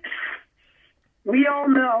what? We all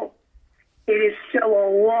know it is still a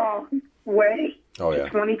long way to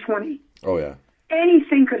 2020. Oh, yeah.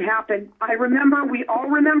 Anything could happen. We all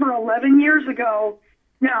remember 11 years ago,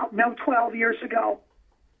 12 years ago,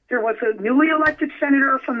 there was a newly elected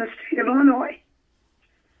senator from the state of Illinois,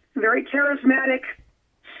 very charismatic,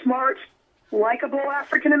 smart, likable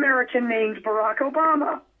African-American named Barack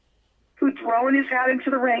Obama, who'd thrown his hat into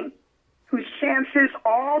the ring, whose chances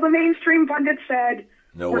all the mainstream pundits said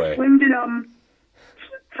were slim to none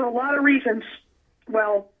for a lot of reasons.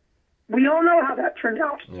 Well, we all know how that turned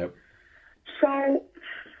out. Yep. So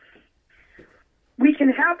we can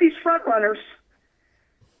have these front runners,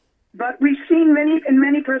 But we've seen in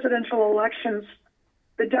many presidential elections,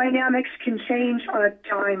 the dynamics can change on a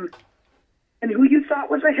dime. And who you thought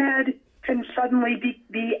was ahead can suddenly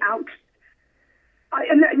be out.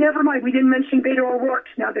 And never mind, we didn't mention Beto O'Rourke.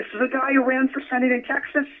 Now, this is a guy who ran for Senate in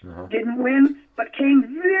Texas, didn't win, but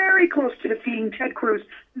came very close to defeating Ted Cruz.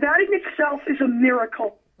 That in itself is a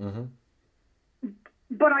miracle.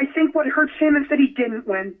 But I think what hurts him is that he didn't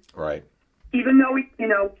win. Right. Even though,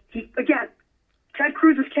 again, Ted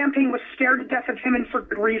Cruz's campaign was scared to death of him, and for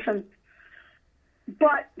good reason.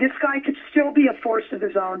 But this guy could still be a force of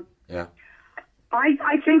his own. Yeah.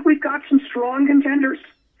 I think we've got some strong contenders.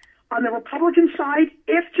 On the Republican side,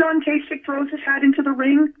 if John Kasich throws his hat into the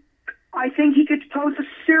ring, I think he could pose a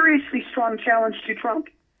seriously strong challenge to Trump.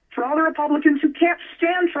 For all the Republicans who can't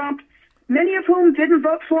stand Trump, many of whom didn't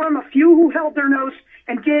vote for him, a few who held their nose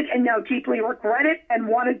and did and now deeply regret it and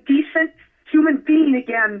want a decent human being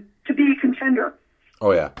again to be a contender.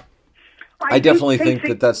 Oh, yeah. I definitely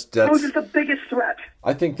think that's poses the biggest threat.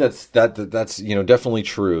 I think that's definitely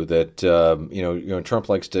true that Trump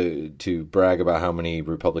likes to brag about how many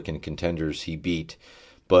Republican contenders he beat,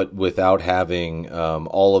 but without having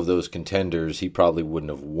all of those contenders, he probably wouldn't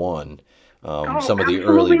have won some of the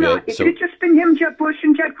early bit. If it had just been him, Jeb Bush,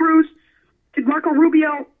 and Ted Cruz, Marco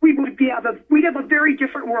Rubio, we'd have a very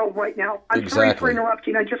different world right now. I'm sorry for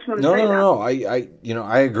interrupting. I just want to say that. No.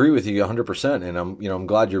 I agree with you 100%, and I'm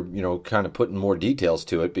glad you're kind of putting more details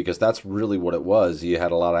to it, because that's really what it was. You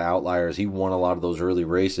had a lot of outliers. He won a lot of those early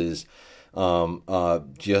races,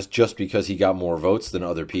 just because he got more votes than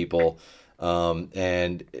other people.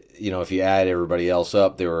 And if you add everybody else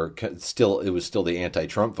up, it was still the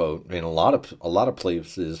anti-Trump vote in a lot of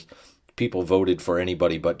places. People voted for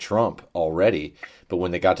anybody but Trump already, but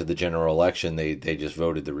when they got to the general election, they just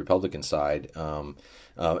voted the Republican side, and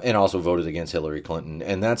also voted against Hillary Clinton.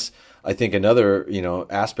 And that's, I think, another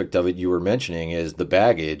aspect of it you were mentioning is the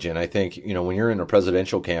baggage. And I think when you're in a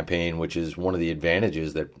presidential campaign, which is one of the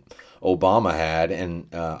advantages that Obama had, and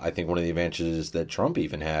I think one of the advantages that Trump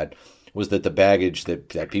even had, was that the baggage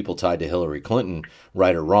that people tied to Hillary Clinton,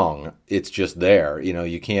 right or wrong, it's just there.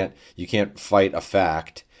 You can't fight a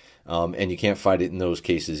fact. And you can't fight it in those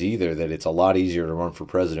cases either, that it's a lot easier to run for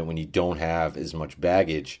president when you don't have as much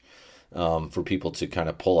baggage for people to kind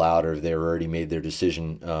of pull out, or they've already made their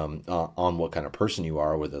decision on what kind of person you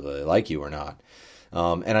are, whether they like you or not.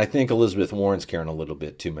 And I think Elizabeth Warren's carrying a little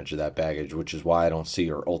bit too much of that baggage, which is why I don't see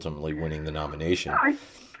her ultimately winning the nomination. I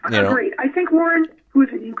agree. I think Warren, who is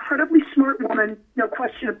an incredibly smart woman, no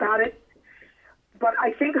question about it, but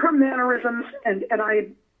I think her mannerisms, and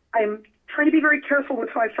I'm trying to be very careful with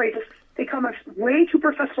how I phrase this, they come as way too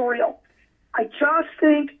professorial. I just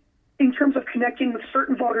think, in terms of connecting with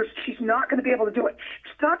certain voters, she's not going to be able to do it.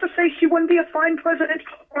 It's not to say she wouldn't be a fine president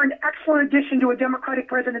or an excellent addition to a Democratic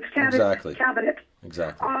president's cabinet.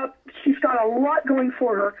 Exactly. She's got a lot going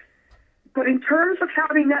for her. But in terms of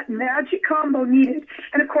having that magic combo needed,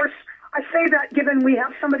 and of course, I say that given we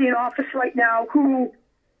have somebody in office right now who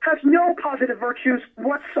has no positive virtues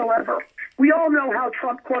whatsoever. We all know how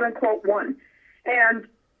Trump, quote unquote, won. And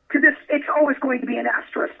to this, it's always going to be an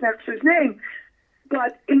asterisk next to his name.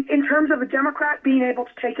 But in terms of a Democrat being able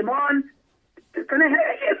to take him on,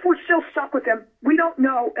 if we're still stuck with him, we don't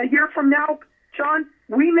know. A year from now, John,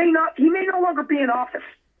 he may no longer be in office.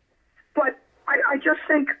 But I just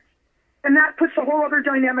think, and that puts a whole other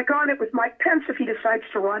dynamic on it with Mike Pence if he decides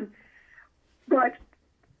to run. But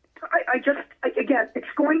again, it's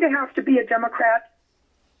going to have to be a Democrat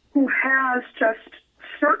who has just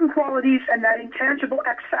certain qualities and that intangible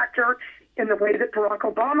X factor in the way that Barack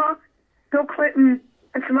Obama, Bill Clinton,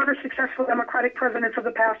 and some other successful Democratic presidents of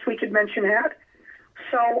the past we could mention had.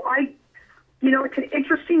 So it's an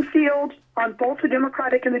interesting field on both the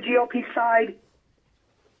Democratic and the GOP side.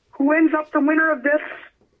 Who ends up the winner of this?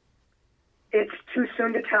 It's too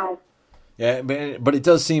soon to tell. Yeah, but it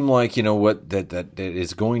does seem like, that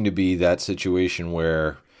is going to be that situation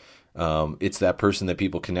where it's that person that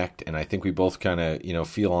people connect, and I think we both kind of,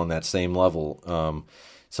 feel on that same level.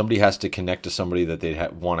 Somebody has to connect to somebody that they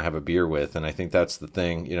want to have a beer with, and I think that's the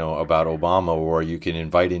thing, about Obama, or you can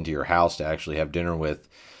invite into your house to actually have dinner with,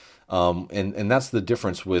 and that's the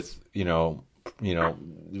difference with,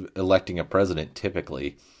 electing a president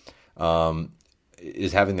typically,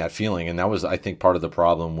 is having that feeling, and that was, I think, part of the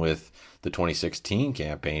problem with the 2016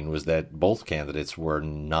 campaign, was that both candidates were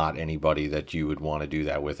not anybody that you would want to do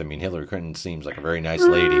that with. I mean, Hillary Clinton seems like a very nice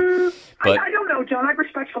lady, but I don't know, John. I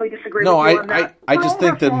respectfully disagree with you on that. I just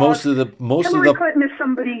think that Hillary Clinton is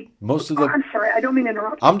somebody. I'm sorry, I don't mean to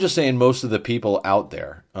interrupt. I'm just saying most of the people out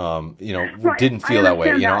there, didn't feel that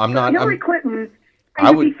way. Hillary Clinton. And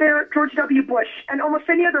I to would. be fair, George W. Bush and almost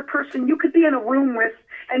any other person you could be in a room with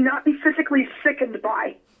and not be physically sickened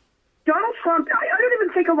by. Donald Trump, I don't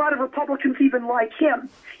even think a lot of Republicans even like him.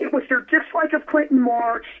 It was their dislike of Clinton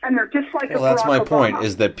more and their dislike of Barack Obama. Well, that's my point,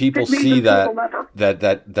 is that people that made see them pull the lever.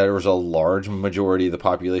 that there's a large majority of the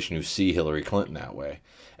population who see Hillary Clinton that way.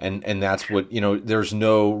 And that's what, there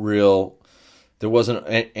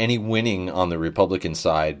wasn't any winning on the Republican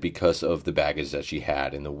side because of the baggage that she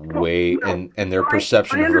had and the way and their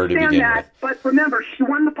perception of her to begin with. But remember, she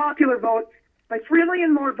won the popular vote by 3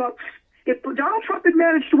 million more votes. If Donald Trump had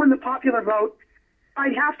managed to win the popular vote,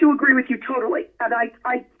 I'd have to agree with you totally. And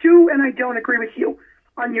I do and I don't agree with you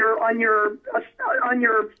on your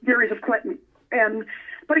theories of Clinton.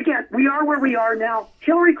 But again, we are where we are now.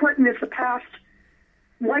 Hillary Clinton is the past.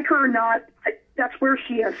 Like her or not, that's where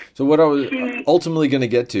she is. So what I was ultimately going to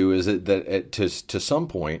get to is that to some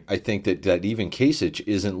point, I think that even Kasich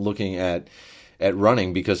isn't looking at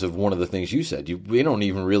running because of one of the things you said. We don't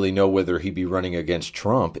even really know whether he'd be running against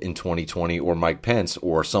Trump in 2020 or Mike Pence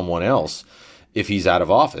or someone else if he's out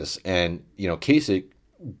of office. And, Kasich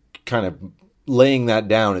kind of laying that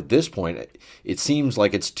down at this point, it seems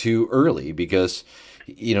like it's too early because,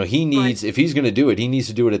 he needs, if he's going to do it, he needs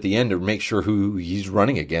to do it at the end to make sure who he's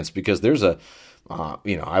running against, because there's I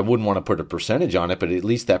wouldn't want to put a percentage on it, but at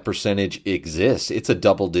least that percentage exists. It's a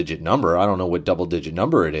double-digit number. I don't know what double-digit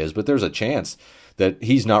number it is, but there's a chance that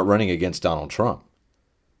he's not running against Donald Trump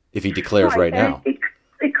if he declares right now.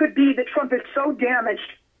 It could be that Trump is so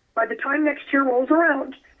damaged by the time next year rolls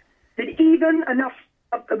around that even enough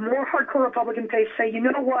of the more hardcore Republican base say, you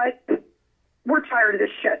know what, we're tired of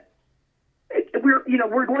this shit.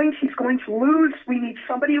 He's going to lose. We need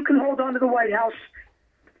somebody who can hold on to the White House.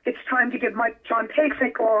 It's time to give John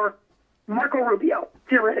Kasich or Marco Rubio,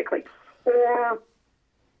 theoretically. Or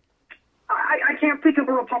I can't think of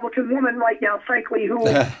a Republican woman right now, frankly, who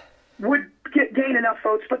would gain enough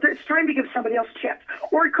votes, but it's time to give somebody else a chance.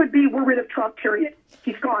 Or it could be we're rid of Trump, period.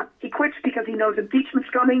 He's gone. He quits because he knows impeachment's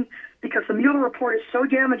coming, because the Mueller report is so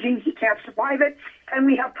damaging he can't survive it, and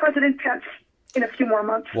we have President Pence in a few more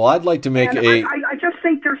months. Well, I'd like to make I just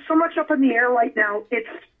think there's so much up in the air right now. It's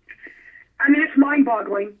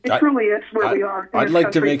mind-boggling. It truly is where we are. I'd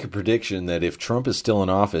like to make a prediction that if Trump is still in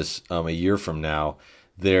office a year from now,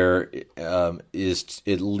 there is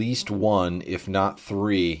at least one, if not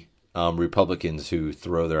 3, Republicans who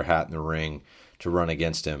throw their hat in the ring to run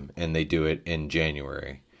against him, and they do it in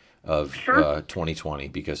January of 2020,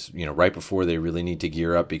 because right before they really need to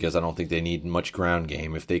gear up, because I don't think they need much ground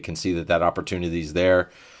game. If they can see that opportunity is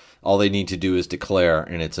there, all they need to do is declare,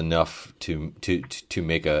 and it's enough to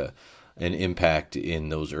make an impact in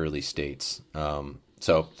those early states.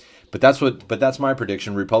 But that's my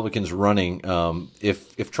prediction. Republicans running.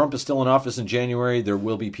 If Trump is still in office in January, there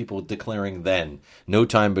will be people declaring then. No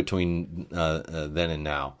time between then and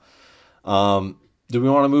now. Do we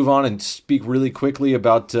want to move on and speak really quickly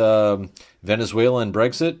about Venezuela and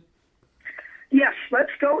Brexit? Yes,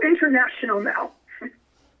 let's go international now.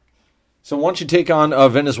 So why don't you take on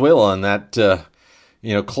Venezuela and that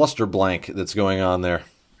cluster blank that's going on there?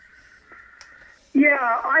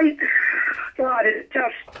 Yeah, God, it's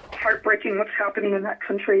just heartbreaking what's happening in that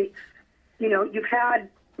country. You've had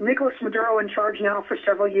Nicolas Maduro in charge now for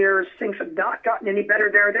several years. Things have not gotten any better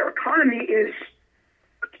there. Their economy is,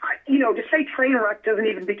 to say train wreck doesn't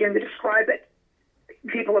even begin to describe it.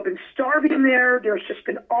 People have been starving there. There's just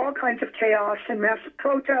been all kinds of chaos and massive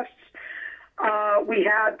protests. We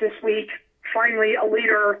had this week, finally, a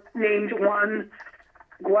leader named Juan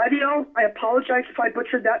Guaido. I apologize if I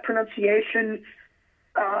butchered that pronunciation.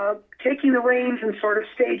 Taking the reins and sort of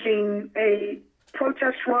staging a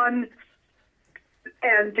protest run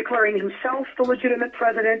and declaring himself the legitimate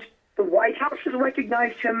president. The White House has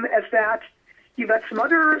recognized him as that. You've got some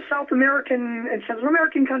other South American and Central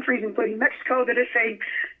American countries, including Mexico, that are saying,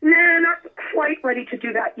 nah, not quite ready to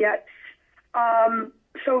do that yet.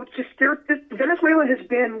 Venezuela has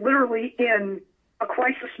been literally in a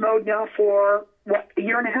crisis mode now for, a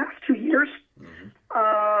year and a half, 2 years?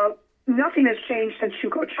 Mm-hmm. Nothing has changed since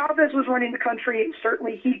Hugo Chavez was running the country, and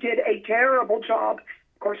certainly he did a terrible job.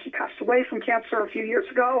 Of course, he passed away from cancer a few years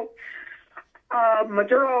ago.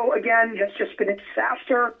 Maduro, again, has just been a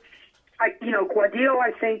disaster. Guaido,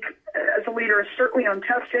 I think, as a leader, is certainly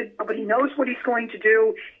untested, but he knows what he's going to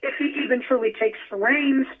do if he even truly takes the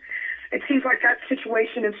reins. It seems like that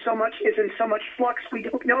situation is in so much flux. We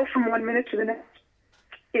don't know from one minute to the next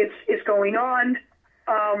is going on.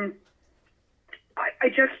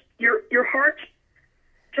 Your heart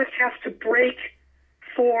just has to break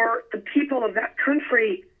for the people of that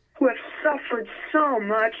country who have suffered so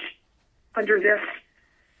much under this.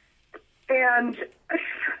 And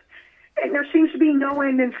and there seems to be no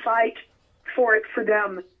end in sight for it for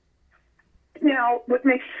them. Now, what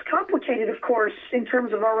makes it complicated, of course, in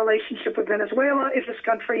terms of our relationship with Venezuela, is this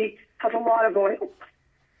country has a lot of oil.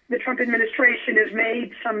 The Trump administration has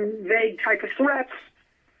made some vague type of threats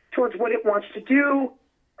towards what it wants to do.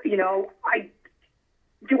 You know, I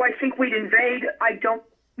think we'd invade? I don't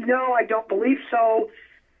know. I don't believe so.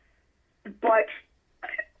 But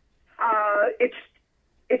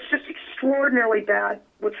it's just extraordinarily bad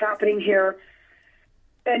what's happening here.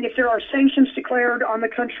 And if there are sanctions declared on the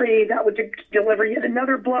country, that would deliver yet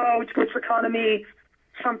another blow to its economy,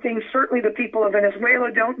 something certainly the people of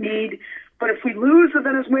Venezuela don't need. But if we lose the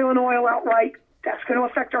Venezuelan oil outright, that's going to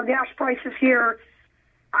affect our gas prices here.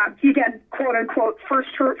 Again, quote unquote,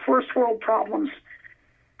 first world problems.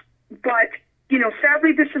 But, you know,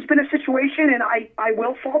 sadly, this has been a situation, and I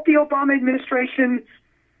will fault the Obama administration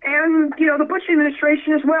and, you know, the Bush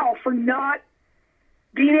administration as well for not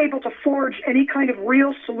being able to forge any kind of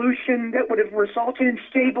real solution that would have resulted in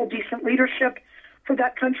stable, decent leadership for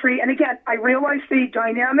that country. And again, I realize the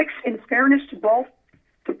dynamics, in fairness to both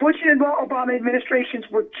the Bush and Obama administrations,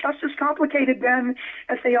 were just as complicated then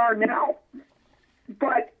as they are now.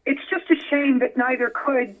 But it's just a shame that neither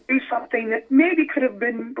could do something that maybe could have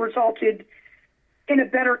been resulted in a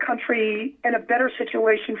better country and a better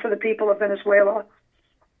situation for the people of Venezuela.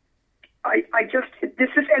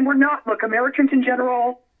 And we're not, look, Americans in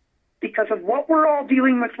general, because of what we're all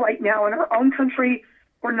dealing with right now in our own country,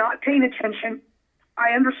 we're not paying attention.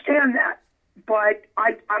 I understand that. But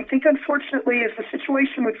I think, unfortunately, as the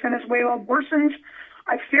situation with Venezuela worsens,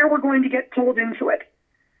 I fear we're going to get pulled into it.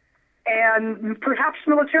 And perhaps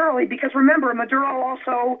militarily, because remember, Maduro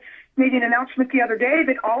also made an announcement the other day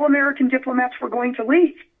that all American diplomats were going to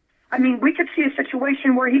leave. I mean, we could see a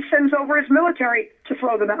situation where he sends over his military to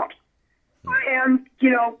throw them out. And, you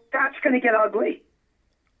know, that's going to get ugly.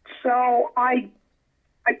 So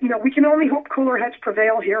we can only hope cooler heads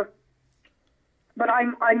prevail here. But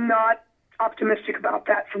I'm not optimistic about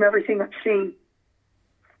that from everything I've seen.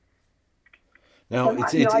 Now,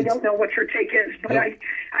 I don't know what your take is, but I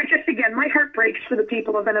just, again, my heart breaks for the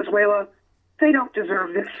people of Venezuela. They don't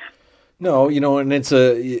deserve this. No, you know, and it's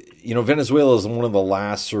Venezuela is one of the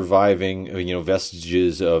last surviving,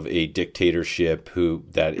 vestiges of a dictatorship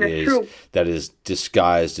that is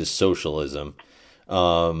disguised as socialism.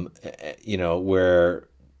 Where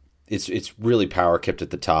it's really power kept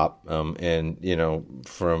at the top, and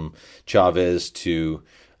from Chavez to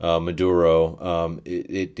Maduro,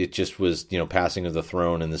 it just was passing of the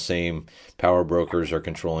throne, and the same power brokers are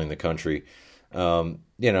controlling the country.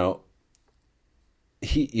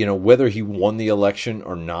 Whether he won the election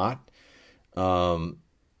or not,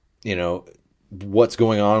 what's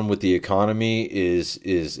going on with the economy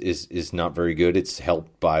is not very good. It's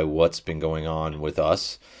helped by what's been going on with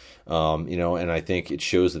us, and I think it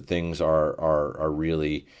shows that things are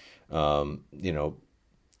really,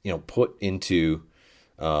 put into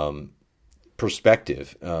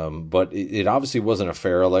perspective. But it obviously wasn't a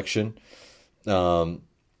fair election, and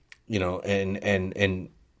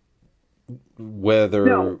whether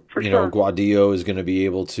sure. Guaido is going to be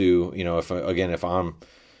able to, if I'm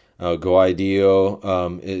Guaido,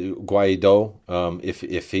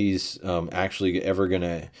 if he's actually ever going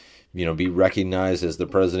to, be recognized as the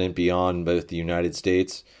president beyond both the United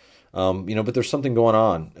States, but there's something going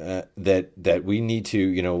on that we need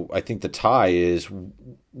to, I think the tie is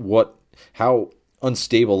how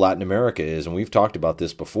unstable Latin America is, and we've talked about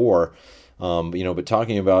this before. But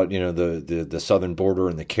talking about, the southern border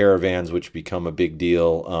and the caravans, which become a big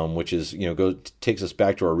deal, which is, takes us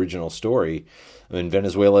back to our original story. I mean,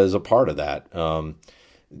 Venezuela is a part of that.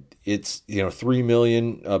 It's, 3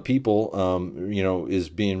 million people, is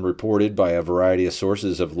being reported by a variety of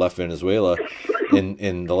sources have left Venezuela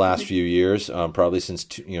in the last few years, probably since,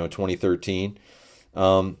 2013.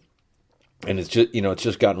 And it's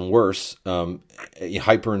just gotten worse.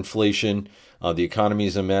 Hyperinflation, the economy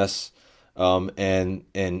is a mess. And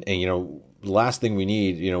the last thing we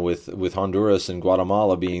need, with Honduras and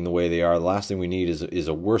Guatemala being the way they are, the last thing we need is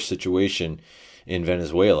a worse situation in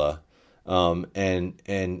Venezuela.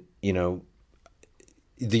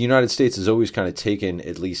 The United States has always kind of taken,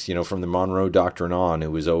 at least, from the Monroe Doctrine on,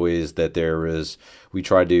 it was always that we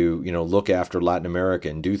tried to, look after Latin America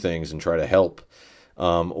and do things and try to help.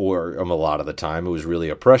 Or a lot of the time it was really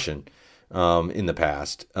oppression. In the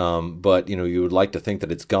past. But, you would like to think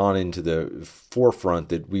that it's gone into the forefront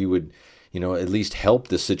that we would, at least help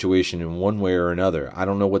this situation in one way or another. I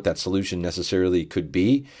don't know what that solution necessarily could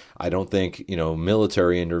be. I don't think,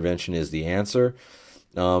 military intervention is the answer.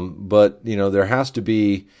 But, there has to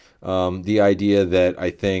be the idea that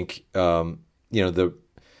I think, the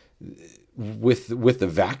with the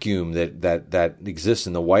vacuum that exists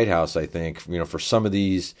in the White House, I think, for some of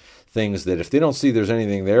these things, that if they don't see there's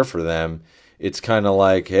anything there for them, it's kind of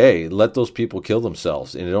like, hey, let those people kill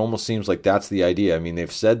themselves. And it almost seems like that's the idea. I mean,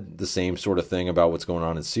 they've said the same sort of thing about what's going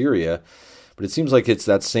on in Syria, but it seems like it's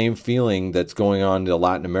that same feeling that's going on in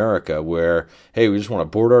Latin America, where, hey, we just want to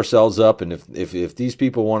board ourselves up, and if these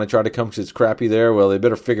people want to try to come because it's crappy there, well, they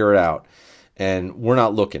better figure it out. And we're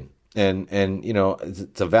not looking. And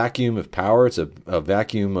it's a vacuum of power. It's a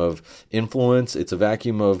vacuum of influence. It's a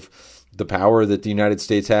vacuum of the power that the United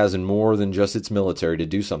States has, and more than just its military, to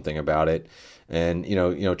do something about it. And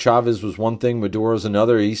Chavez was one thing, Maduro's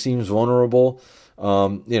another. He seems vulnerable.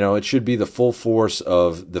 It should be the full force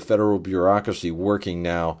of the federal bureaucracy working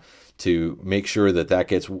now to make sure that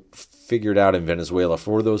gets figured out in Venezuela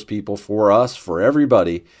for those people, for us, for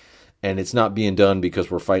everybody. And it's not being done because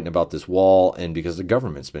we're fighting about this wall and because the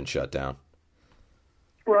government's been shut down.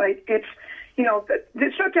 Right. It's,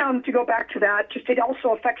 the shutdown, to go back to that, it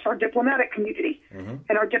also affects our diplomatic community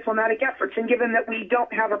and our diplomatic efforts. And given that we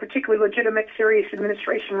don't have a particularly legitimate, serious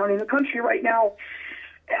administration running the country right now,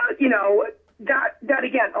 that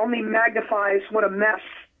again only magnifies what a mess,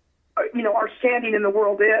 our standing in the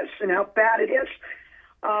world is and how bad it is.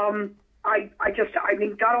 I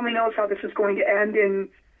mean, God only knows how this is going to end in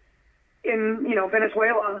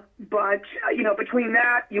Venezuela, but between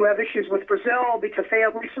that, you have issues with Brazil because they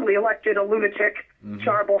have recently elected a lunatic,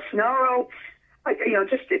 Jair Bolsonaro.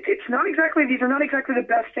 It's not exactly, these are not exactly the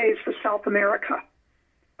best days for South America,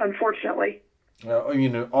 unfortunately.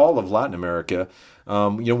 All of Latin America.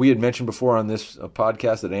 We had mentioned before on this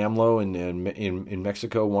podcast that AMLO in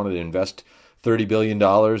Mexico wanted to invest $30 billion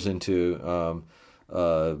into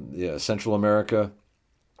Central America.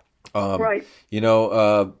 Right.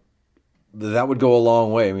 That would go a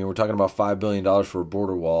long way. I mean, we're talking about $5 billion for a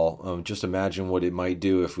border wall. Just imagine what it might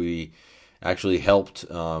do if we actually helped,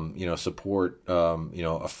 support,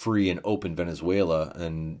 a free and open Venezuela,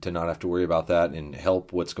 and to not have to worry about that, and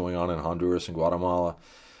help what's going on in Honduras and Guatemala.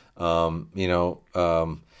 You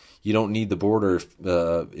don't need the border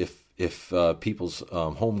if people's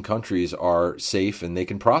home countries are safe and they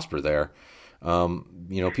can prosper there.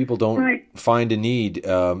 People don't find a need,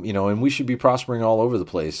 and we should be prospering all over the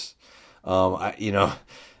place.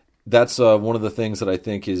 That's one of the things that I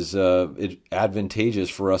think is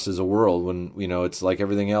advantageous for us as a world. When it's like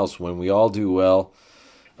everything else. When we all do well,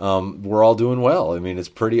 we're all doing well. I mean, it's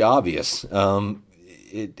pretty obvious.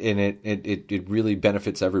 It really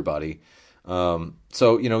benefits everybody.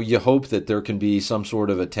 So you hope that there can be some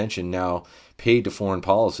sort of attention now paid to foreign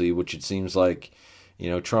policy, which it seems like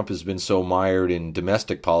Trump has been so mired in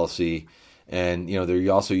domestic policy. And,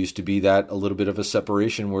 there also used to be that a little bit of a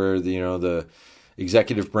separation where, the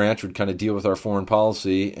executive branch would kind of deal with our foreign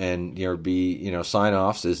policy and, be,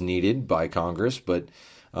 sign-offs as needed by Congress. But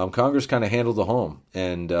Congress kind of handled the home.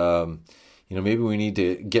 And, maybe we need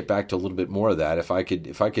to get back to a little bit more of that. If I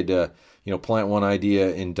could plant one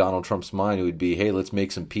idea in Donald Trump's mind, it would be, hey, let's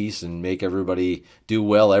make some peace and make everybody do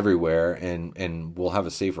well everywhere, and we'll have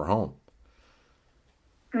a safer home.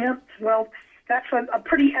 Yeah, well, that's a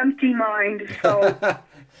pretty empty mind. So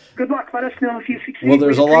good luck. Let us know if you succeed. Well,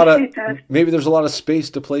 there's maybe there's a lot of space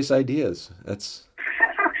to place ideas. That's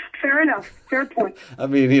fair enough. Fair point. I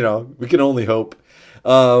mean, we can only hope.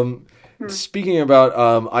 Speaking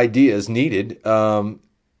about ideas needed,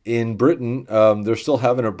 in Britain, they're still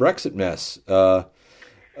having a Brexit mess.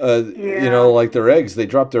 Like their eggs, they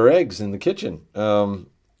drop their eggs in the kitchen.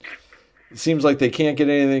 It seems like they can't get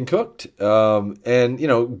anything cooked.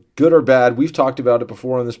 And, good or bad, we've talked about it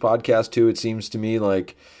before on this podcast too. It seems to me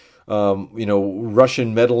like,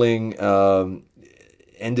 Russian meddling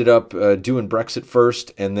ended up doing Brexit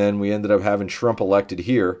first, and then we ended up having Trump elected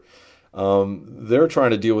here. They're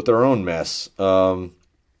trying to deal with their own mess. It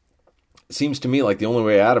seems to me like the only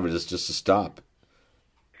way out of it is just to stop.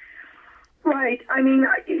 Right. I mean,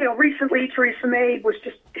 recently Theresa May was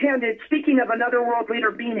just handed, speaking of another world leader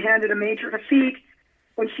being handed a major defeat,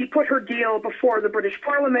 when she put her deal before the British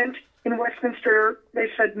Parliament in Westminster, they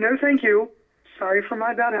said, no, thank you. Sorry for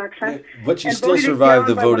my bad accent. But she still survived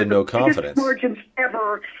the vote of no confidence. Margins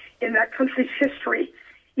ever in that country's history.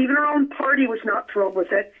 Even her own party was not thrilled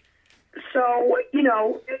with it. So,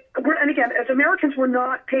 and again, as Americans, we're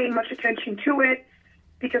not paying much attention to it,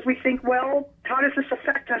 because we think, well, how does this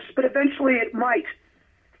affect us? But eventually it might.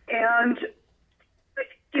 And,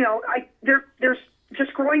 there's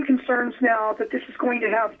just growing concerns now that this is going to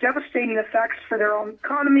have devastating effects for their own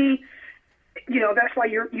economy. That's why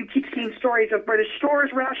you keep seeing stories of British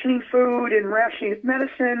stores rationing food and rationing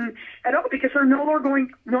medicine, and all because they're no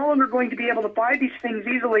longer going to be able to buy these things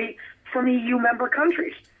easily from EU member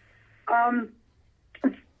countries.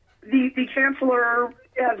 The Chancellor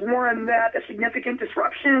has warned that a significant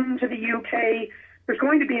disruption to the UK, there's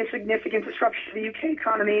going to be a significant disruption to the UK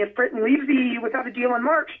economy if Britain leaves the EU without a deal in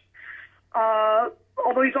March.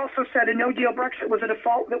 Although he's also said a no-deal Brexit was a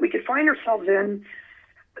default that we could find ourselves in.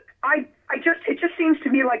 It just seems to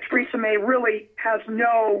me like Theresa May really has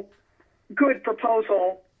no good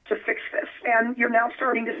proposal to fix this. And you're now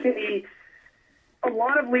starting to see a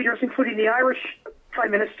lot of leaders, including the Irish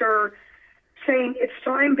Prime Minister, saying it's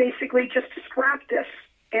time basically just to scrap this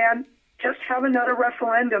and just have another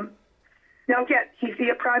referendum. Now, again, he's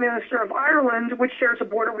the Prime Minister of Ireland, which shares a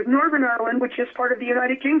border with Northern Ireland, which is part of the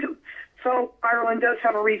United Kingdom. So Ireland does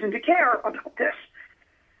have a reason to care about this.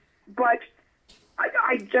 But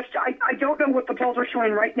I don't know what the polls are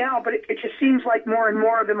showing right now, but it just seems like more and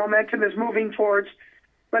more of the momentum is moving towards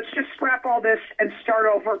let's just scrap all this and start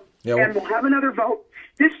over. Yeah, and we'll have another vote.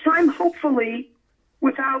 This time, hopefully,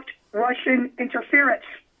 without Russian interference.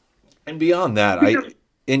 And beyond that,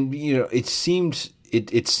 it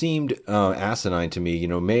seemed asinine to me.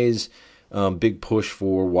 May's big push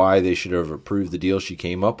for why they should have approved the deal she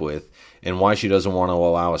came up with and why she doesn't want to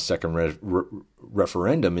allow a second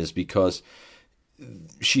referendum is because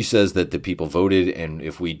she says that the people voted, and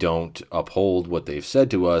if we don't uphold what they've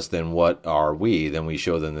said to us, then what are we? Then we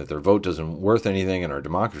show them that their vote isn't worth anything and our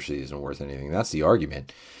democracy isn't worth anything. That's the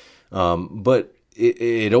argument. But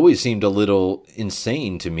it always seemed a little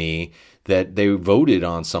insane to me that they voted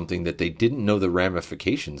on something that they didn't know the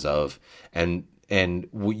ramifications of, and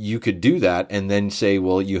you could do that and then say,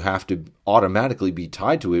 well, you have to automatically be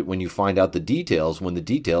tied to it when you find out the details, when the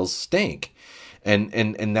details stink.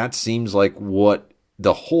 And that seems like what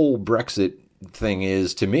the whole Brexit thing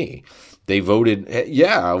is to me. They voted,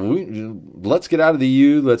 let's get out of the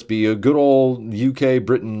EU, let's be a good old UK,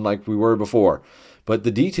 Britain like we were before. But the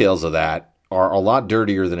details of that are a lot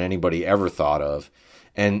dirtier than anybody ever thought of.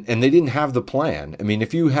 And they didn't have the plan. I mean,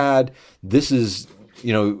 if you had,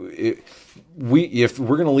 if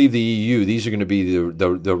we're going to leave the EU, these are going to be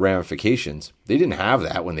the ramifications. They didn't have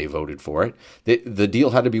that when they voted for it. The deal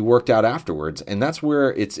had to be worked out afterwards, and that's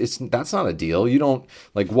where that's not a deal. You don't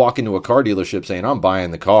walk into a car dealership saying I'm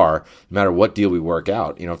buying the car no matter what deal we work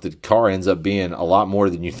out. If the car ends up being a lot more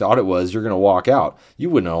than you thought it was, you're going to walk out. You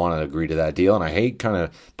wouldn't want to agree to that deal, and I hate kind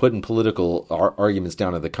of putting political arguments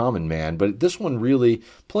down to the common man, but this one really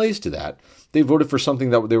plays to that. They voted for something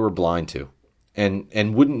that they were blind to.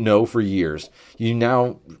 And wouldn't know for years.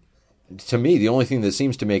 To me, the only thing that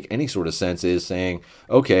seems to make any sort of sense is saying,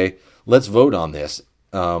 okay, let's vote on this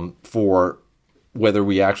for whether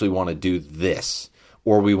we actually want to do this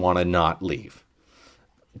or we want to not leave.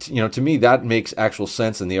 To me, that makes actual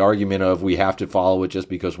sense. And the argument of we have to follow it just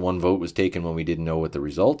because one vote was taken when we didn't know what the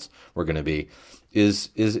results were going to be is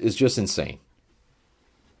just insane.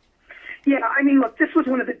 Yeah, I mean, look, this was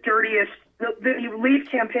one of the dirtiest. The Leave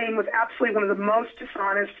campaign was absolutely one of the most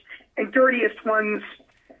dishonest and dirtiest ones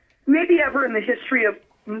maybe ever in the history of,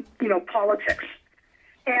 politics.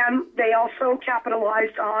 And they also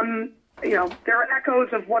capitalized on, there are echoes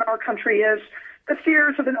of what our country is, the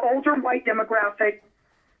fears of an older white demographic.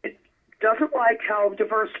 It doesn't like how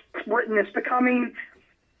diverse Britain is becoming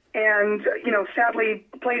and, sadly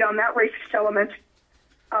played on that racist element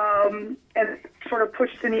and sort of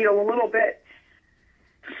pushed the needle a little bit.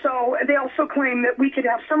 So they also claim that we could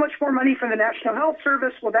have so much more money from the National Health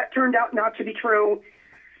Service. Well, that turned out not to be true.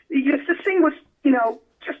 This thing was,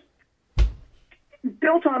 just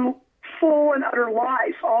built on full and utter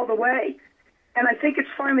lies all the way. And I think it's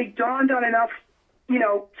finally dawned on enough,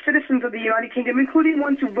 citizens of the United Kingdom, including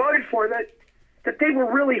ones who voted for it, that they were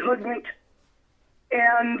really hoodwinked.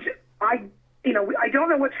 And I don't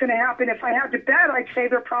know what's going to happen. If I had to bet, I'd say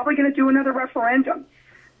they're probably going to do another referendum.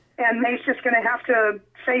 And May's just going to have to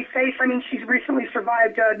save face. I mean, she's recently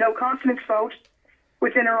survived a no confidence vote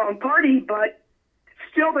within her own party, but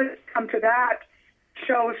still to come to that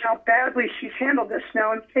shows how badly she's handled this.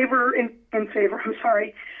 Now, in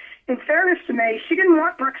fairness to May, she didn't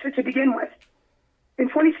want Brexit to begin with. In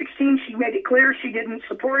 2016, she made it clear she didn't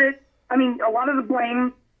support it. I mean, a lot of the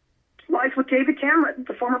blame lies with David Cameron,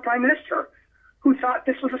 the former prime minister, who thought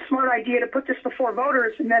this was a smart idea to put this before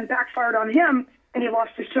voters and then backfired on him, and he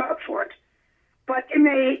lost his job for it. But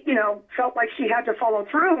May, felt like she had to follow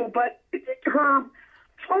through. But her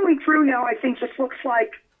following through now, I think, just looks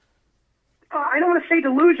like, I don't want to say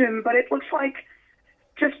delusion, but it looks like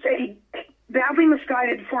just a badly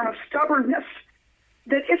misguided form of stubbornness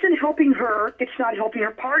that isn't helping her. It's not helping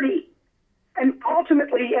her party. And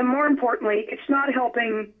ultimately, and more importantly, it's not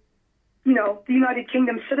helping, the United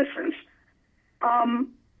Kingdom citizens.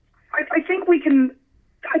 I think we can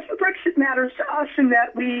I think Brexit matters to us in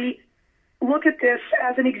that we look at this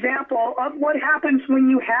as an example of what happens when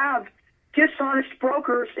you have dishonest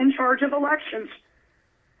brokers in charge of elections.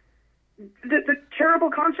 The terrible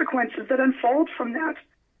consequences that unfold from that.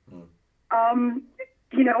 And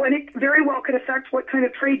it very well could affect what kind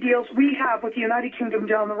of trade deals we have with the United Kingdom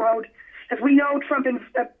down the road. As we know,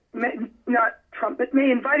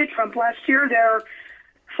 May invited Trump last year there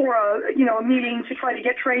for a meeting to try to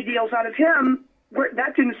get trade deals out of him.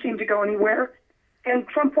 That didn't seem to go anywhere. And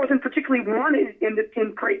Trump wasn't particularly wanted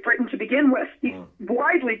in Great Britain to begin with. He's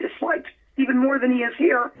widely disliked, even more than he is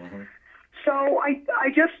here. Mm-hmm. So I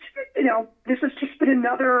just, this has just been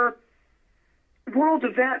another world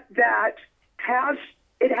event that has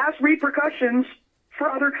repercussions for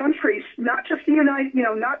other countries, not just the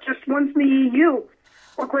not just ones in the EU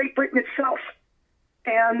or Great Britain itself.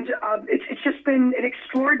 And it's just been an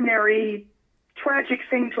extraordinary, tragic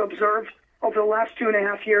thing to observe over the last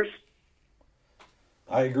 2.5 years.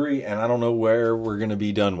 I agree, and I don't know where we're going to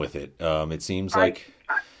be done with it. It seems like...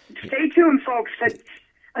 Stay tuned, folks.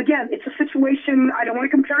 Again, it's a situation, I don't want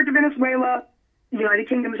to compare it to Venezuela. The United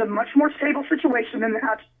Kingdom is a much more stable situation than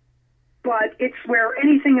that, but it's where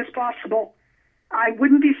anything is possible. I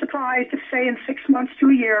wouldn't be surprised if, say, in 6 months to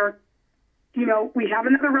a year, we have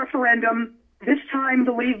another referendum. This time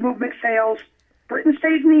the Leave movement fails. Britain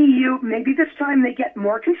stays in the EU. Maybe this time they get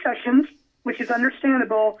more concessions, which is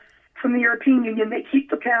understandable, from the European Union. They keep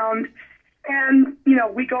the pound, and,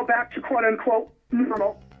 we go back to quote-unquote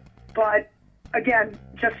normal. But, again,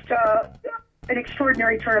 just an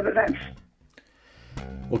extraordinary turn of events.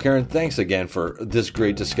 Well, Karen, thanks again for this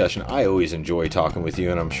great discussion. I always enjoy talking with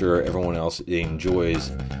you, and I'm sure everyone else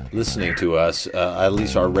enjoys listening to us. At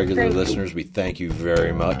least our regular listeners, we thank you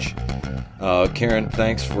very much. Karen,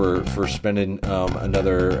 thanks for spending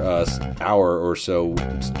another hour or so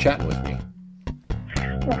chatting with me.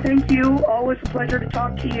 Well, thank you. Always a pleasure to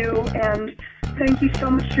talk to you, and thank you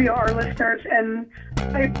so much to our listeners, and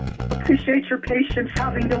I appreciate your patience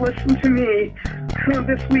having to listen to me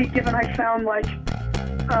this week, given I sound like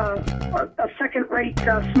a second-rate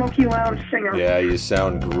Smoky Lounge singer. Yeah, you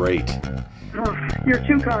sound great. Oh, you're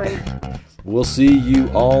too kind. We'll see you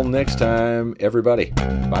all next time, everybody.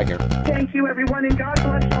 Bye, Karen. Thank you, everyone, and God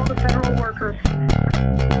bless all the federal workers.